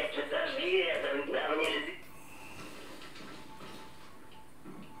ожидал. Если сожги это, нам нельзя.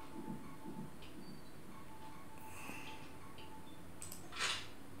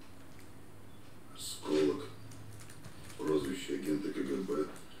 Сколок. Прозвище агента КГБ.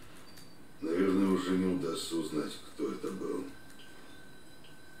 Наверное, уже не удастся узнать, кто это был.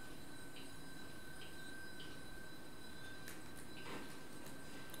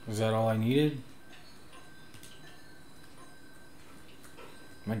 that all I needed?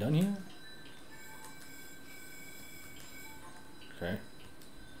 Am I done here? Okay.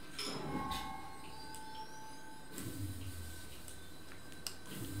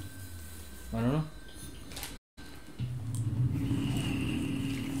 I don't know.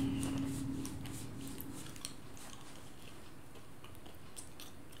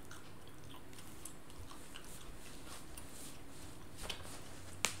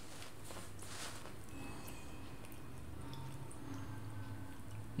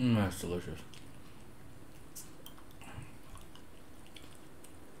 That's delicious.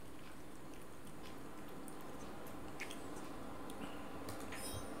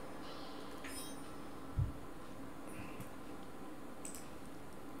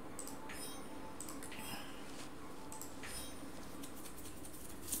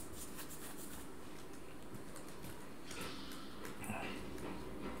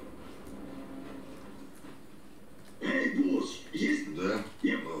 Эй, босс, есть? Да?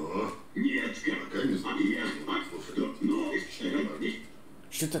 Нет. Ага. Нет, Пока не знаю. Слушай, но...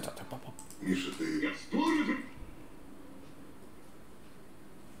 Что это так, папа? Миша, ты... Я спорю...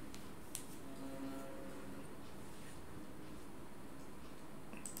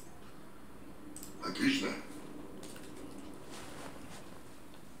 Отлично.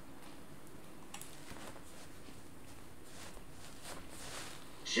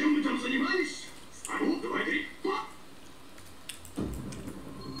 Чем мы там занимались? А ну, давай, три.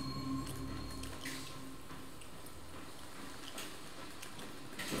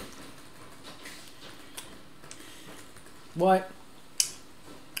 What?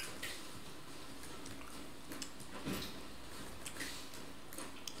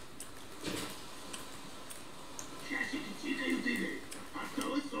 Часики тикают.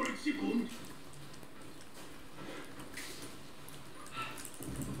 Осталось 40 секунд.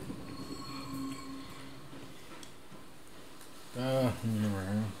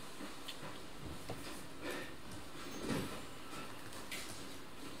 Never.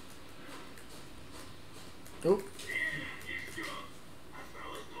 Oh. И все.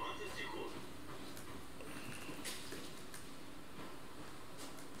 Осталось 20 секунд.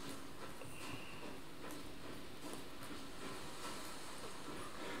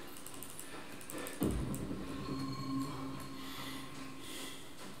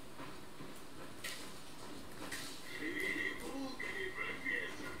 Шевели булками,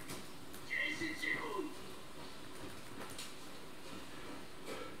 профессор. 10 секунд.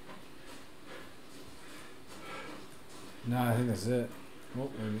 No, I think that's it. Oh,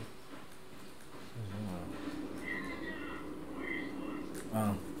 maybe.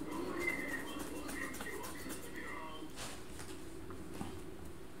 Oh.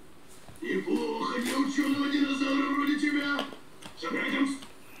 Неплохо для ученого динозавра вроде тебя. Собираем.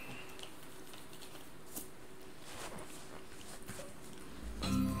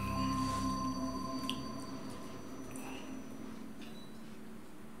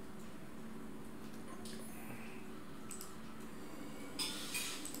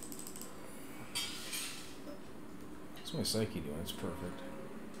 What's my psyche doing? It's perfect.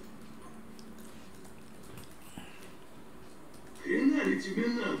 Хрена ли тебе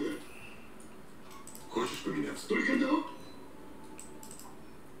надо? Хочешь поменяться? Только до...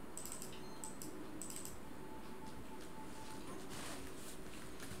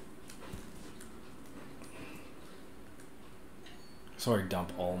 So I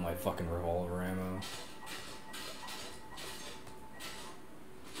dump all my fucking revolver ammo.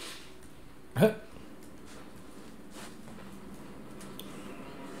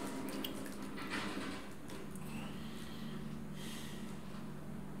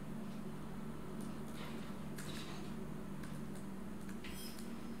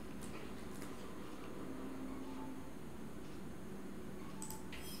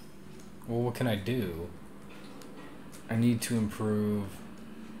 Well, what can I do? I need to improve.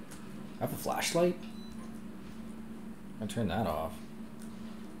 I have a flashlight? I turn that off.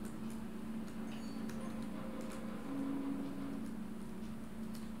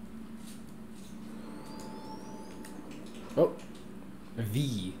 Oh,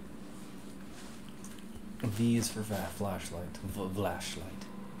 V. V is for flashlight. Flashlight.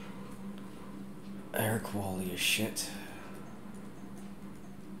 Air quality is shit.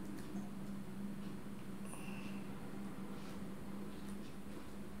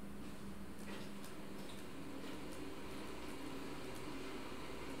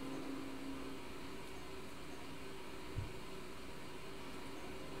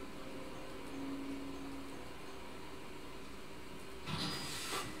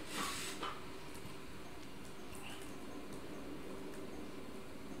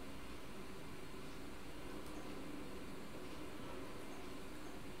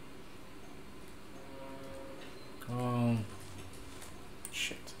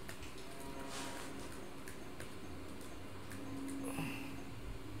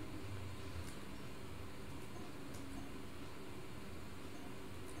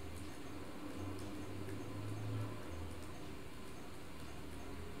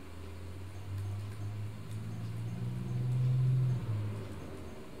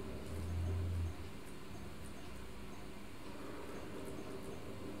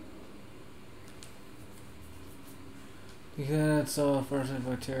 That's all first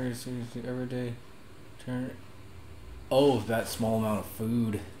bacteria seriously every day. Turn. Oh, that small amount of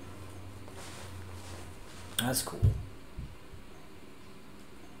food. That's cool.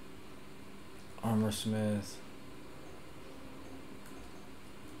 Armor smith.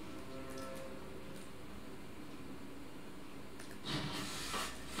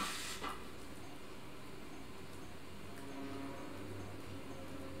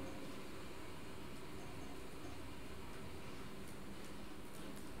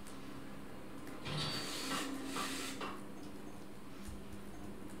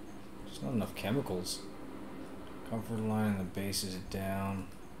 There's not enough chemicals. Comfort line, the base is down.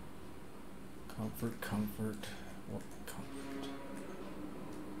 Comfort. What comfort?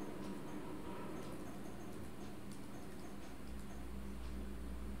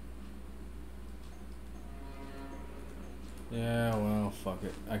 Yeah, well, fuck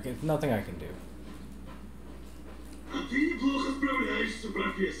it. Nothing I can do. А ты неплохо справляешься,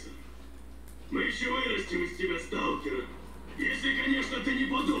 профессор. Мы еще вырастим из тебя сталкера. Если, конечно, ты не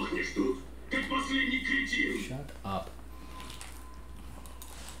подохнешь тут, как последний кретин. Shut up.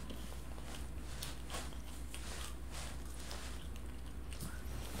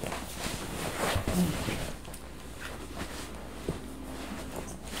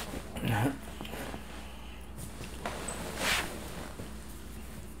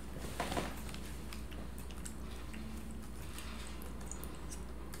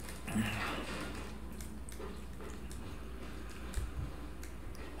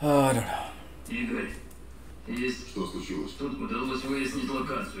 I don't know. Игорь, есть... Что случилось? Тут удалось выяснить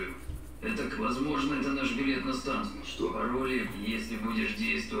локацию. Это, возможно, это наш билет на станцию. Что? Пароли, если будешь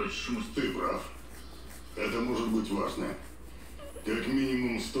действовать шустро. Ты прав. Это может быть важно. Как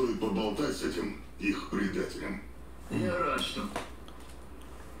минимум, стоит поболтать с этим их предателем. Я рад, что...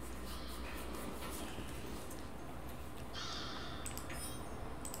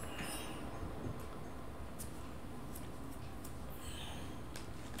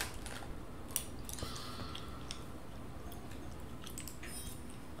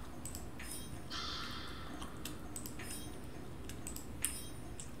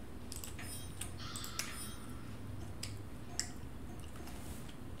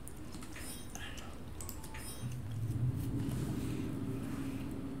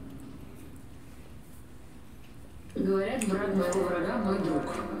 Говорят, враг моего врага мой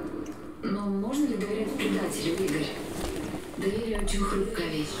друг. Но можно ли доверять предателю, Игорь? Доверие очень хрупкая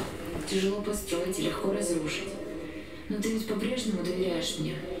вещь. Тяжело построить и легко разрушить. Но ты ведь по-прежнему доверяешь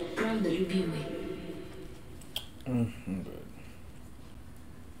мне. Правда, любимый?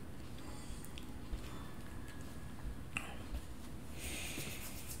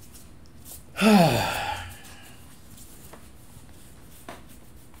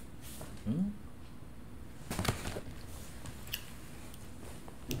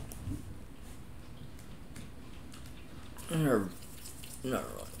 Not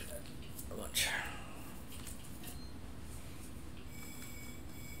much.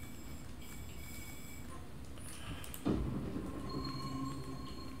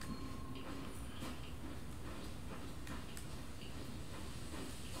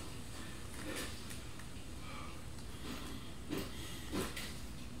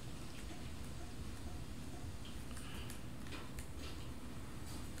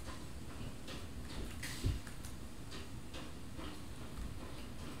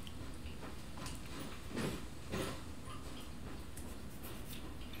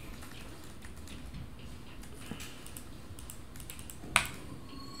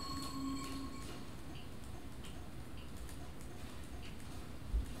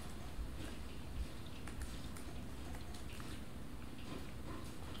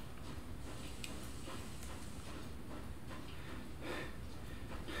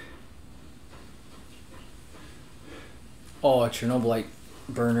 Oh, a Chernobylite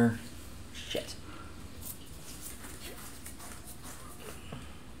burner. Shit.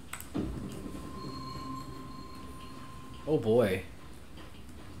 Oh boy.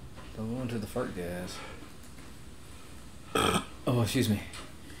 Don't go into the fart gas. Oh, excuse me.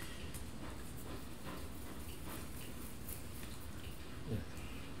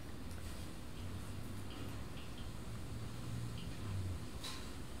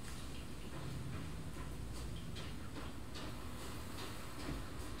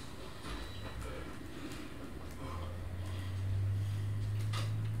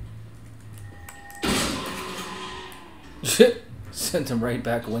 Sent him right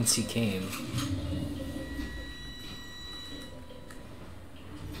back whence he came.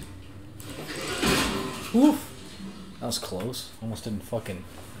 Woof! That was close. Almost didn't fucking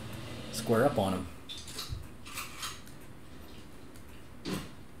square up on him.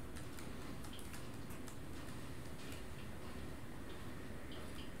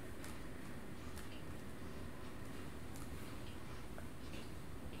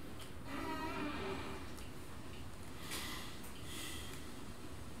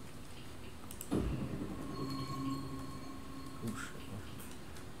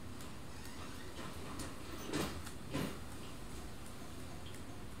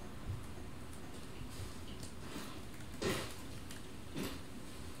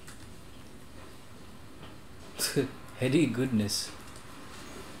 Heady goodness.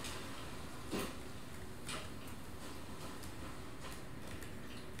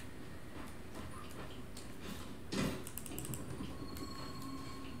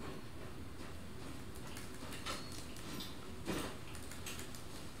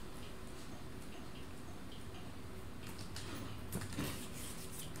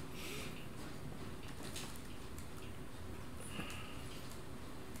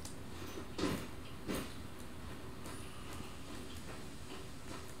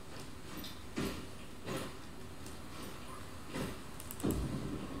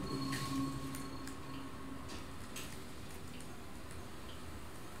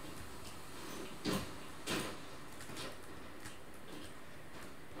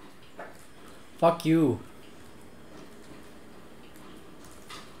 Fuck you.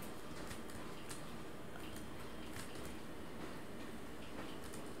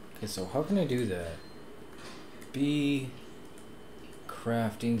 Okay, so how can I do that? B,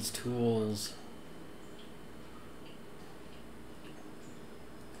 craftings, tools.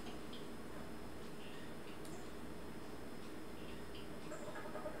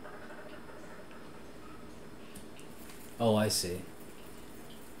 Oh, I see.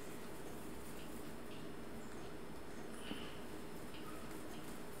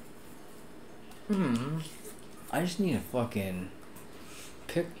 I just need a fucking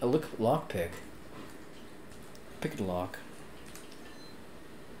lock pick. Pick a lock.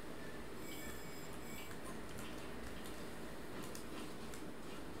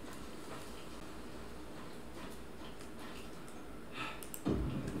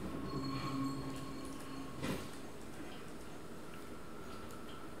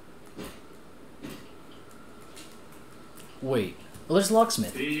 Wait, well, there's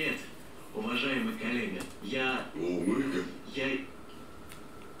locksmith. Привет, уважаемый коллега. Я... О, мы-ка. Я...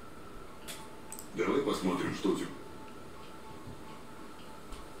 Давай посмотрим, что тебе.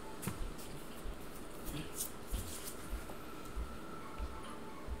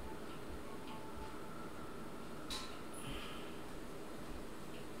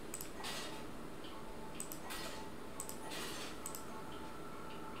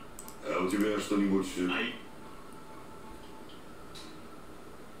 А у тебя что-нибудь... Ай.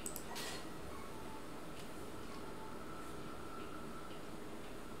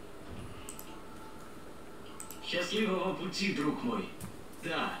 Счастливого пути, друг мой.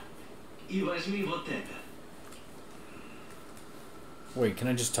 Да. И возьми вот это. Wait, can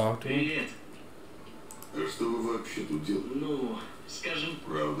I just talk to him? Привет. А что вы вообще тут делаете? Ну, скажем,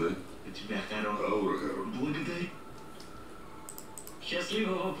 Правда? у тебя хороший. Аура, Харон. Благодарю.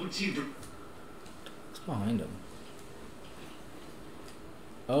 Счастливого пути, друг. What's behind him?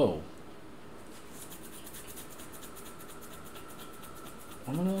 Oh.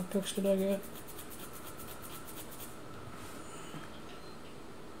 How many lockpicks did I get?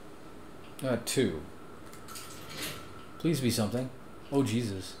 Two. Please be something. Oh,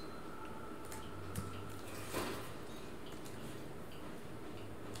 Jesus.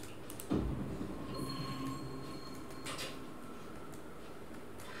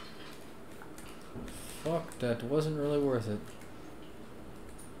 Fuck, that wasn't really worth it.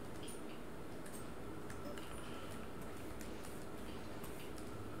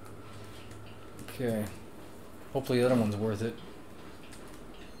 Okay. Hopefully the other one's worth it.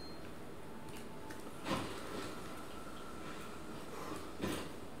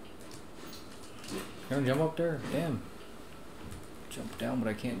 Can I jump up there? Damn. Jump down, but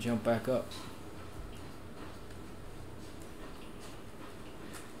I can't jump back up.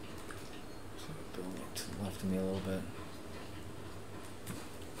 Building it to the left of me a little bit.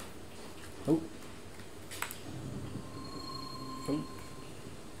 Oh. Oh.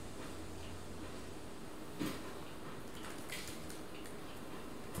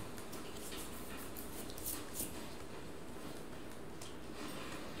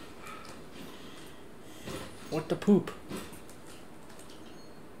 What the poop?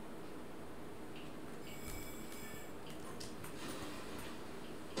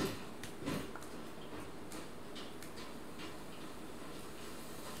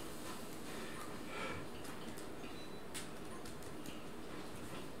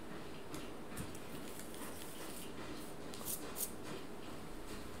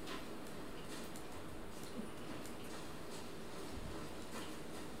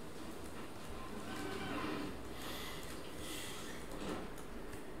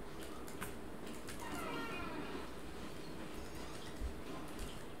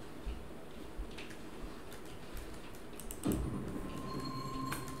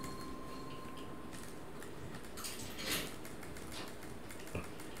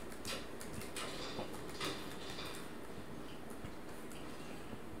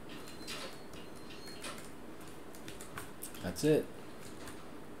 That's it.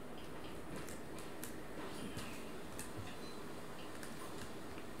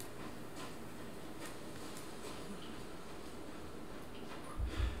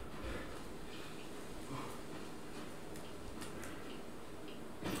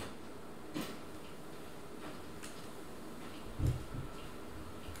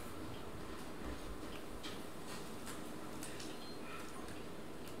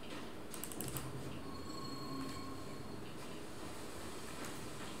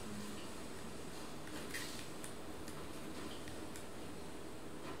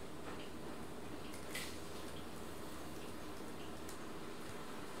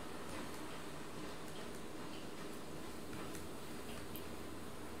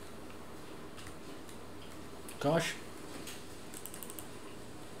 Gosh.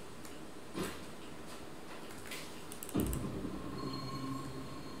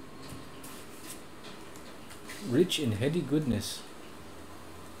 Rich in heady goodness.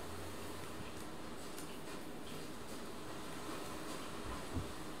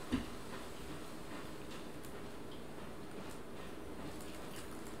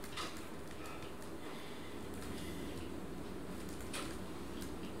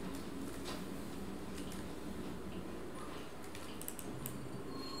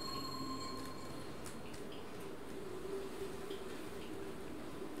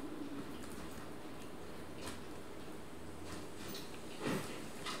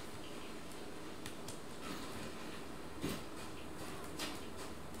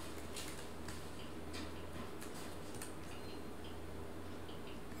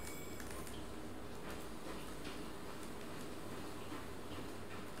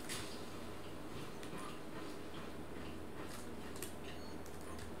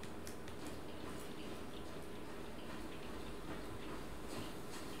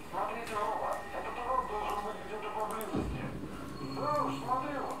 Смотрите оба, этот урод должен быть где-то поблизости. Да уж,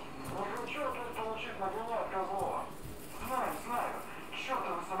 смотрю. Не хочу опять получить на меня от Козлова. Знаю.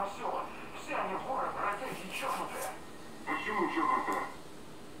 Чёртовы самоселы. Все они воры, бродяги и чокнутые. Почему чокнутые?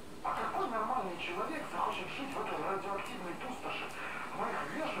 А какой нормальный человек захочет жить в этой радиоактивной пустоши? Мы их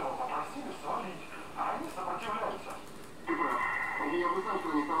вежливо попросили свалить, а они сопротивляются. Ты прав. Я бы сам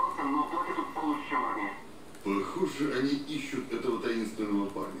туда не совался, но платят тут получше, чем в армии. Похоже, они ищут этого таинственного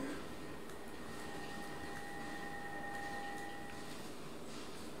парня.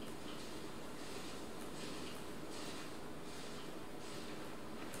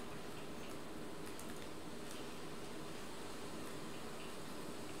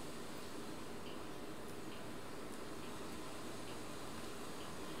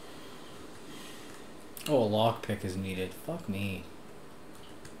 Oh, a lockpick is needed. Fuck me.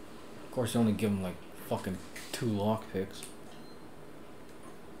 Of course, they only give him like fucking 2 lockpicks.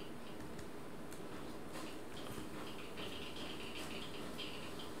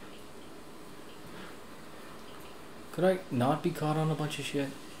 Could I not be caught on a bunch of shit?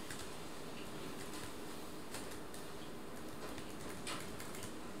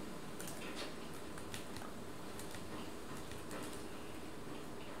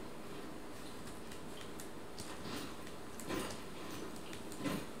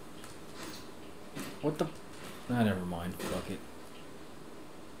 What the? Ah, never mind. Fuck it.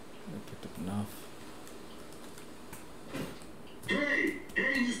 I picked up enough.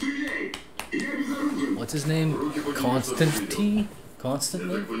 Не стреляй! Я безоружен! What's his name? Constantine? Я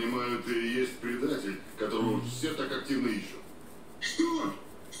Constantly? так понимаю, ты и есть предатель, которого все так активно ищут. Что?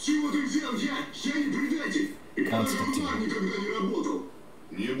 С чего ты взял? Я не предатель! Я даже в бар никогда не работал!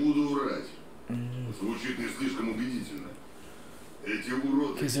 Не буду врать. Звучит не слишком убедительно. Эти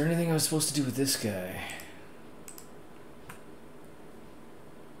уроды... Is there anything I was supposed to do with this guy?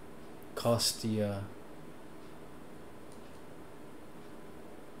 Kostya.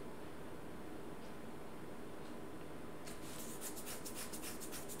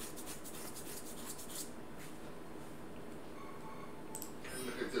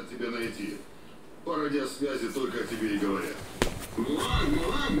 Хотят тебя найти. По радиосвязи только о тебе и говорят.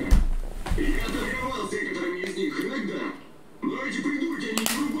 Ладно. Я торговал с некоторыми из них иногда. Но эти придурки, они не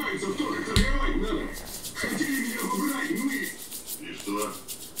врубаются в то, как торговать надо. Хотели меня побрать, ну и... И что?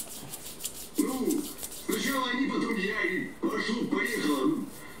 Ну, сначала они, потом я, и пошло-поехало. Ну,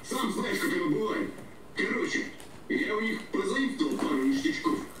 сам знаешь, как оно бывает. Короче, я у них позаимствовал пару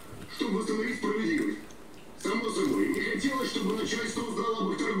ништячков, чтобы восстановить справедливость. Само собой, не хотелось, чтобы начальство узнало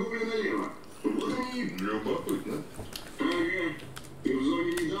об их торговле налево. Вот они... Любопытно. Ага. Ты в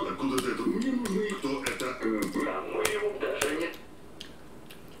зоне недавно? Откуда ты это? Мне нужны... Кто это? По-моему, даже нет.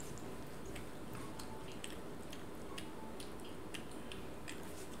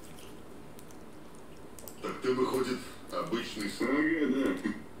 Так ты, выходит, обычный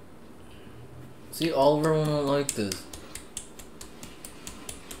See, Oliver won't like this.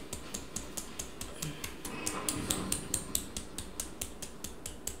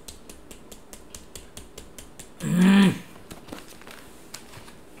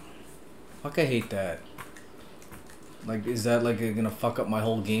 Fuck, I hate that. Like, is that like gonna fuck up my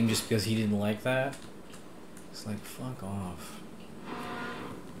whole game just because he didn't like that? It's like, fuck off.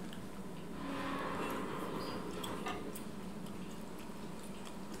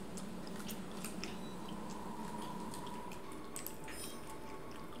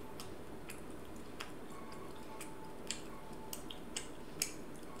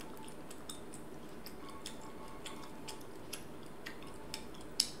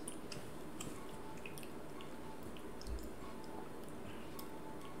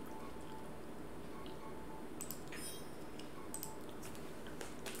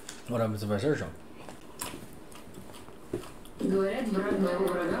 What happens if I search him? Говорят, враг моего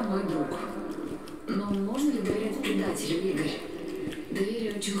врага мой друг. Но можно ли доверять предателю, Игорь?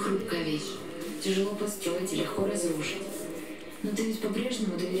 Доверие очень хрупкая вещь. Тяжело построить и легко разрушить. Но ты ведь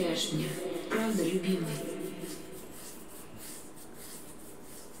по-прежнему доверяешь мне. Правда, любимый?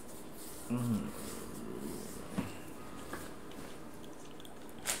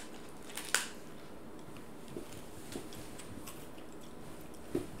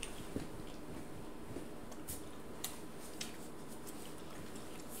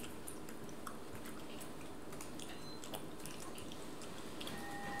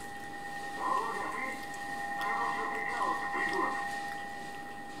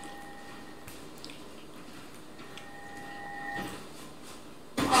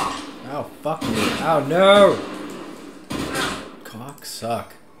 Oh, fuck me. Oh, no! Cock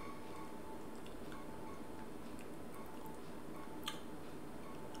suck.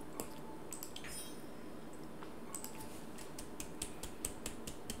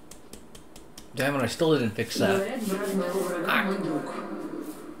 Damn it, I still didn't fix that. Говорят, враг моего врага мой друг.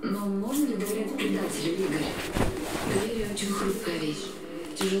 Но можно ли доверять предателю, Игорь? Доверие очень хрупкая вещь.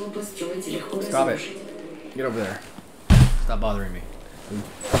 Тяжело построить и легко Stop it. разрушить. Get over there. Stop bothering me.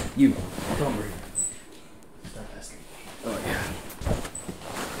 You. Come over here. Stop asking me. Oh, yeah.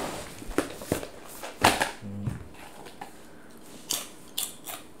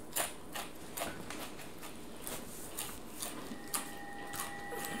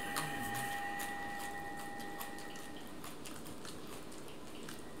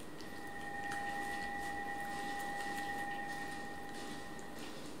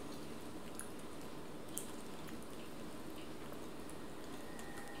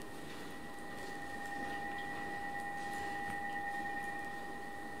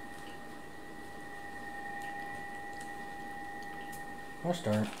 I'll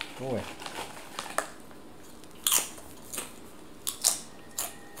start. Go away.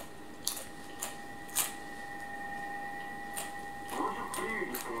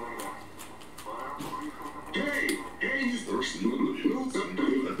 Эй, не страшно. Ну,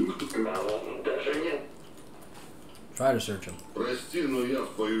 там, А вот даже нет. Try to search him. прости, но я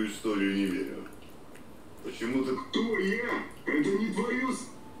в твою историю не верю. Почему ты... Кто я? Это не твое...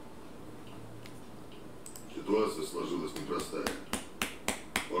 Ситуация сложилась непростая.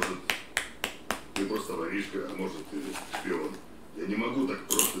 Может, ты просто воришка, а может, ты шпион. Я не могу так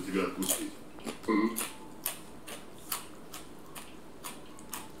просто тебя отпустить.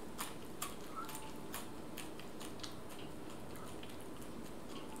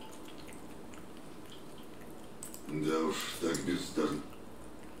 Да уж, так бездарно.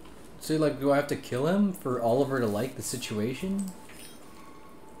 So, like, do I have to kill him for Oliver to like the situation?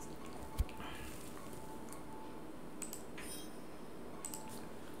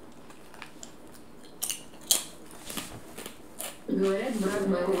 Говорят, враг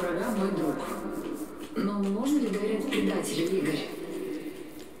моего врага мой друг. Но можно ли доверять предателю, Игорь?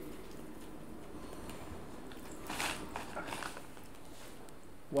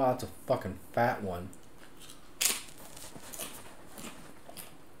 Wow, that's a fucking fat one.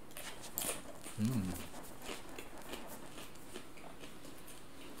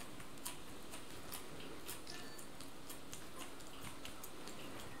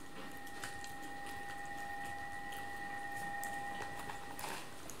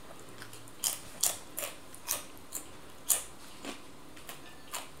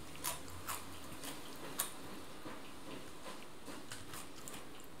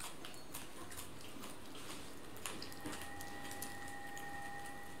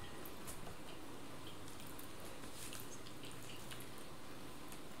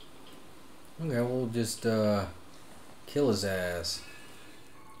 Okay, we'll just kill his ass.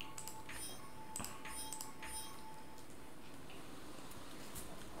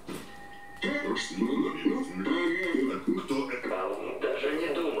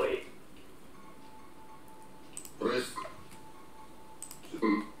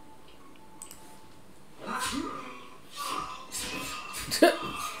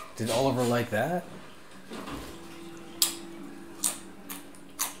 like that?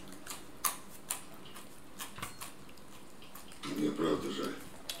 Мне правда жаль.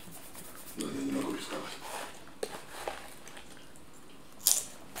 Но я не могу рисковать.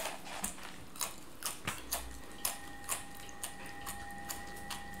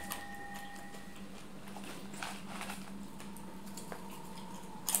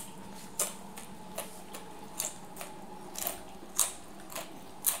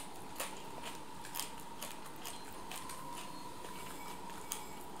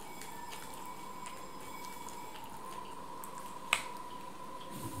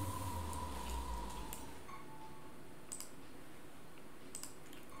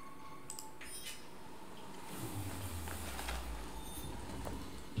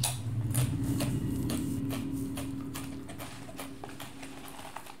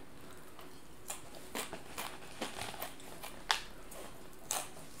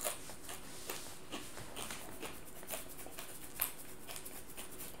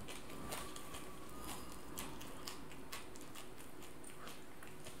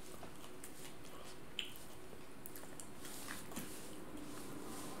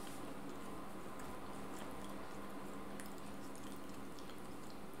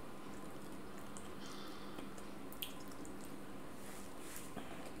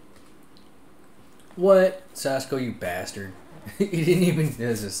 What? Sasko, you bastard. He didn't even...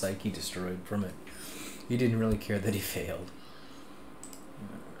 There's a psyche destroyed from it. He didn't really care that he failed.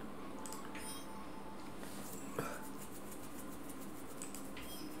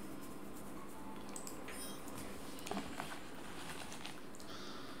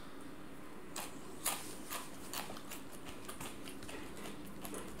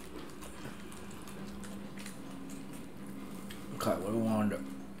 Okay, what do we want to do?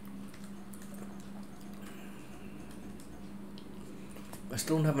 I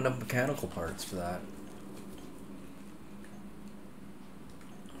still don't have enough mechanical parts for that.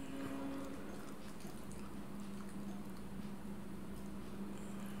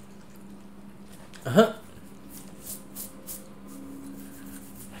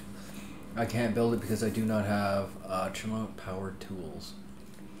 I can't build it because I do not have Chernobylite powered tools.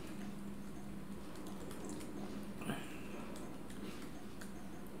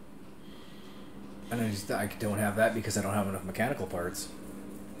 And I don't have that because I don't have enough mechanical parts.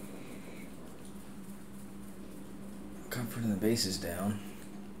 Comfort in the base is down.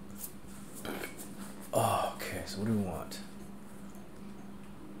 Oh, okay, so what do we want?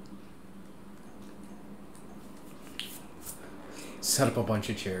 Set up a bunch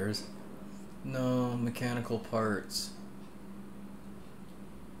of chairs. No, mechanical parts.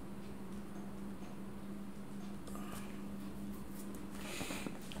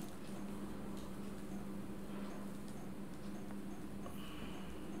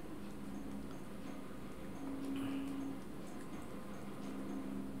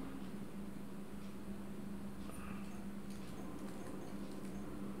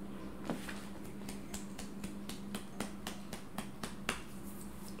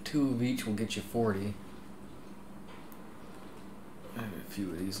 Two of each will get you 40. I have a few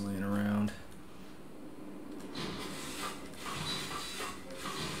of these laying around.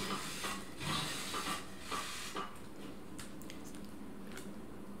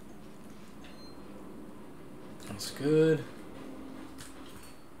 That's good.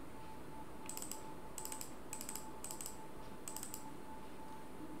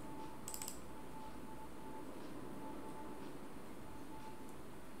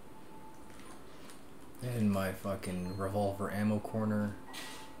 And my fucking revolver ammo corner.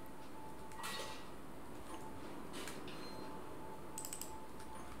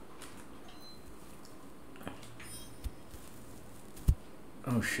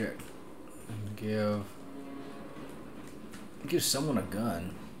 Oh shit. Give someone a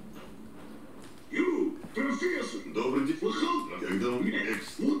gun. You, профессор. Добрый день. Слыхал? Когда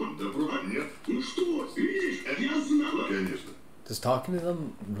он добро? Нет. Ну что, видишь? Я знала. Конечно. Does talking to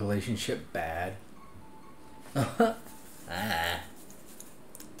them relationship bad? Ah.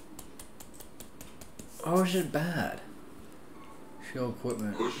 Or is it bad? Show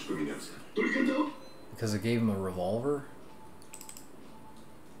equipment. Хочешь поменяться? Because I gave him a revolver?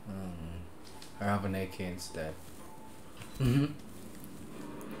 I have an AK instead.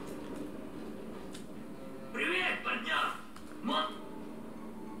 Привет, парня!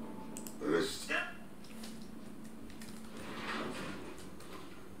 Здрасте.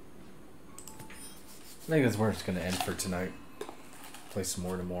 I think that's where it's going to end for tonight. Play some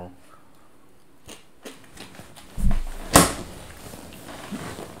more tomorrow.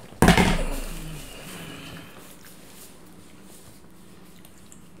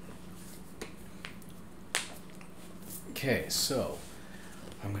 Okay, so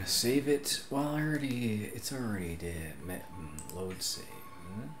I'm gonna save it. Well, it's already did load save.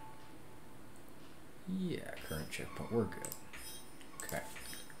 Yeah, current checkpoint. We're good. Okay.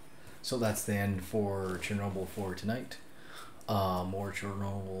 So that's the end for Chernobyl for tonight. More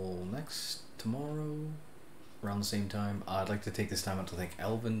Chernobyl tomorrow, around the same time. I'd like to take this time out to thank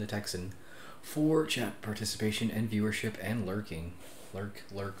Elvin the Texan for chat participation and viewership and lurking. Lurk.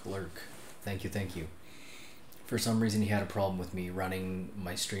 Thank you. For some reason, he had a problem with me running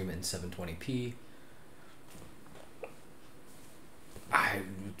my stream in 720p.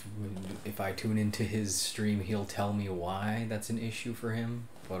 If I tune into his stream, he'll tell me why that's an issue for him,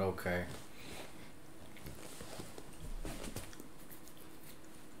 but okay.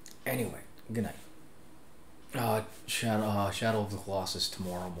 Anyway, good night. Shadow of the Colossus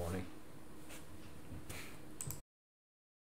tomorrow morning.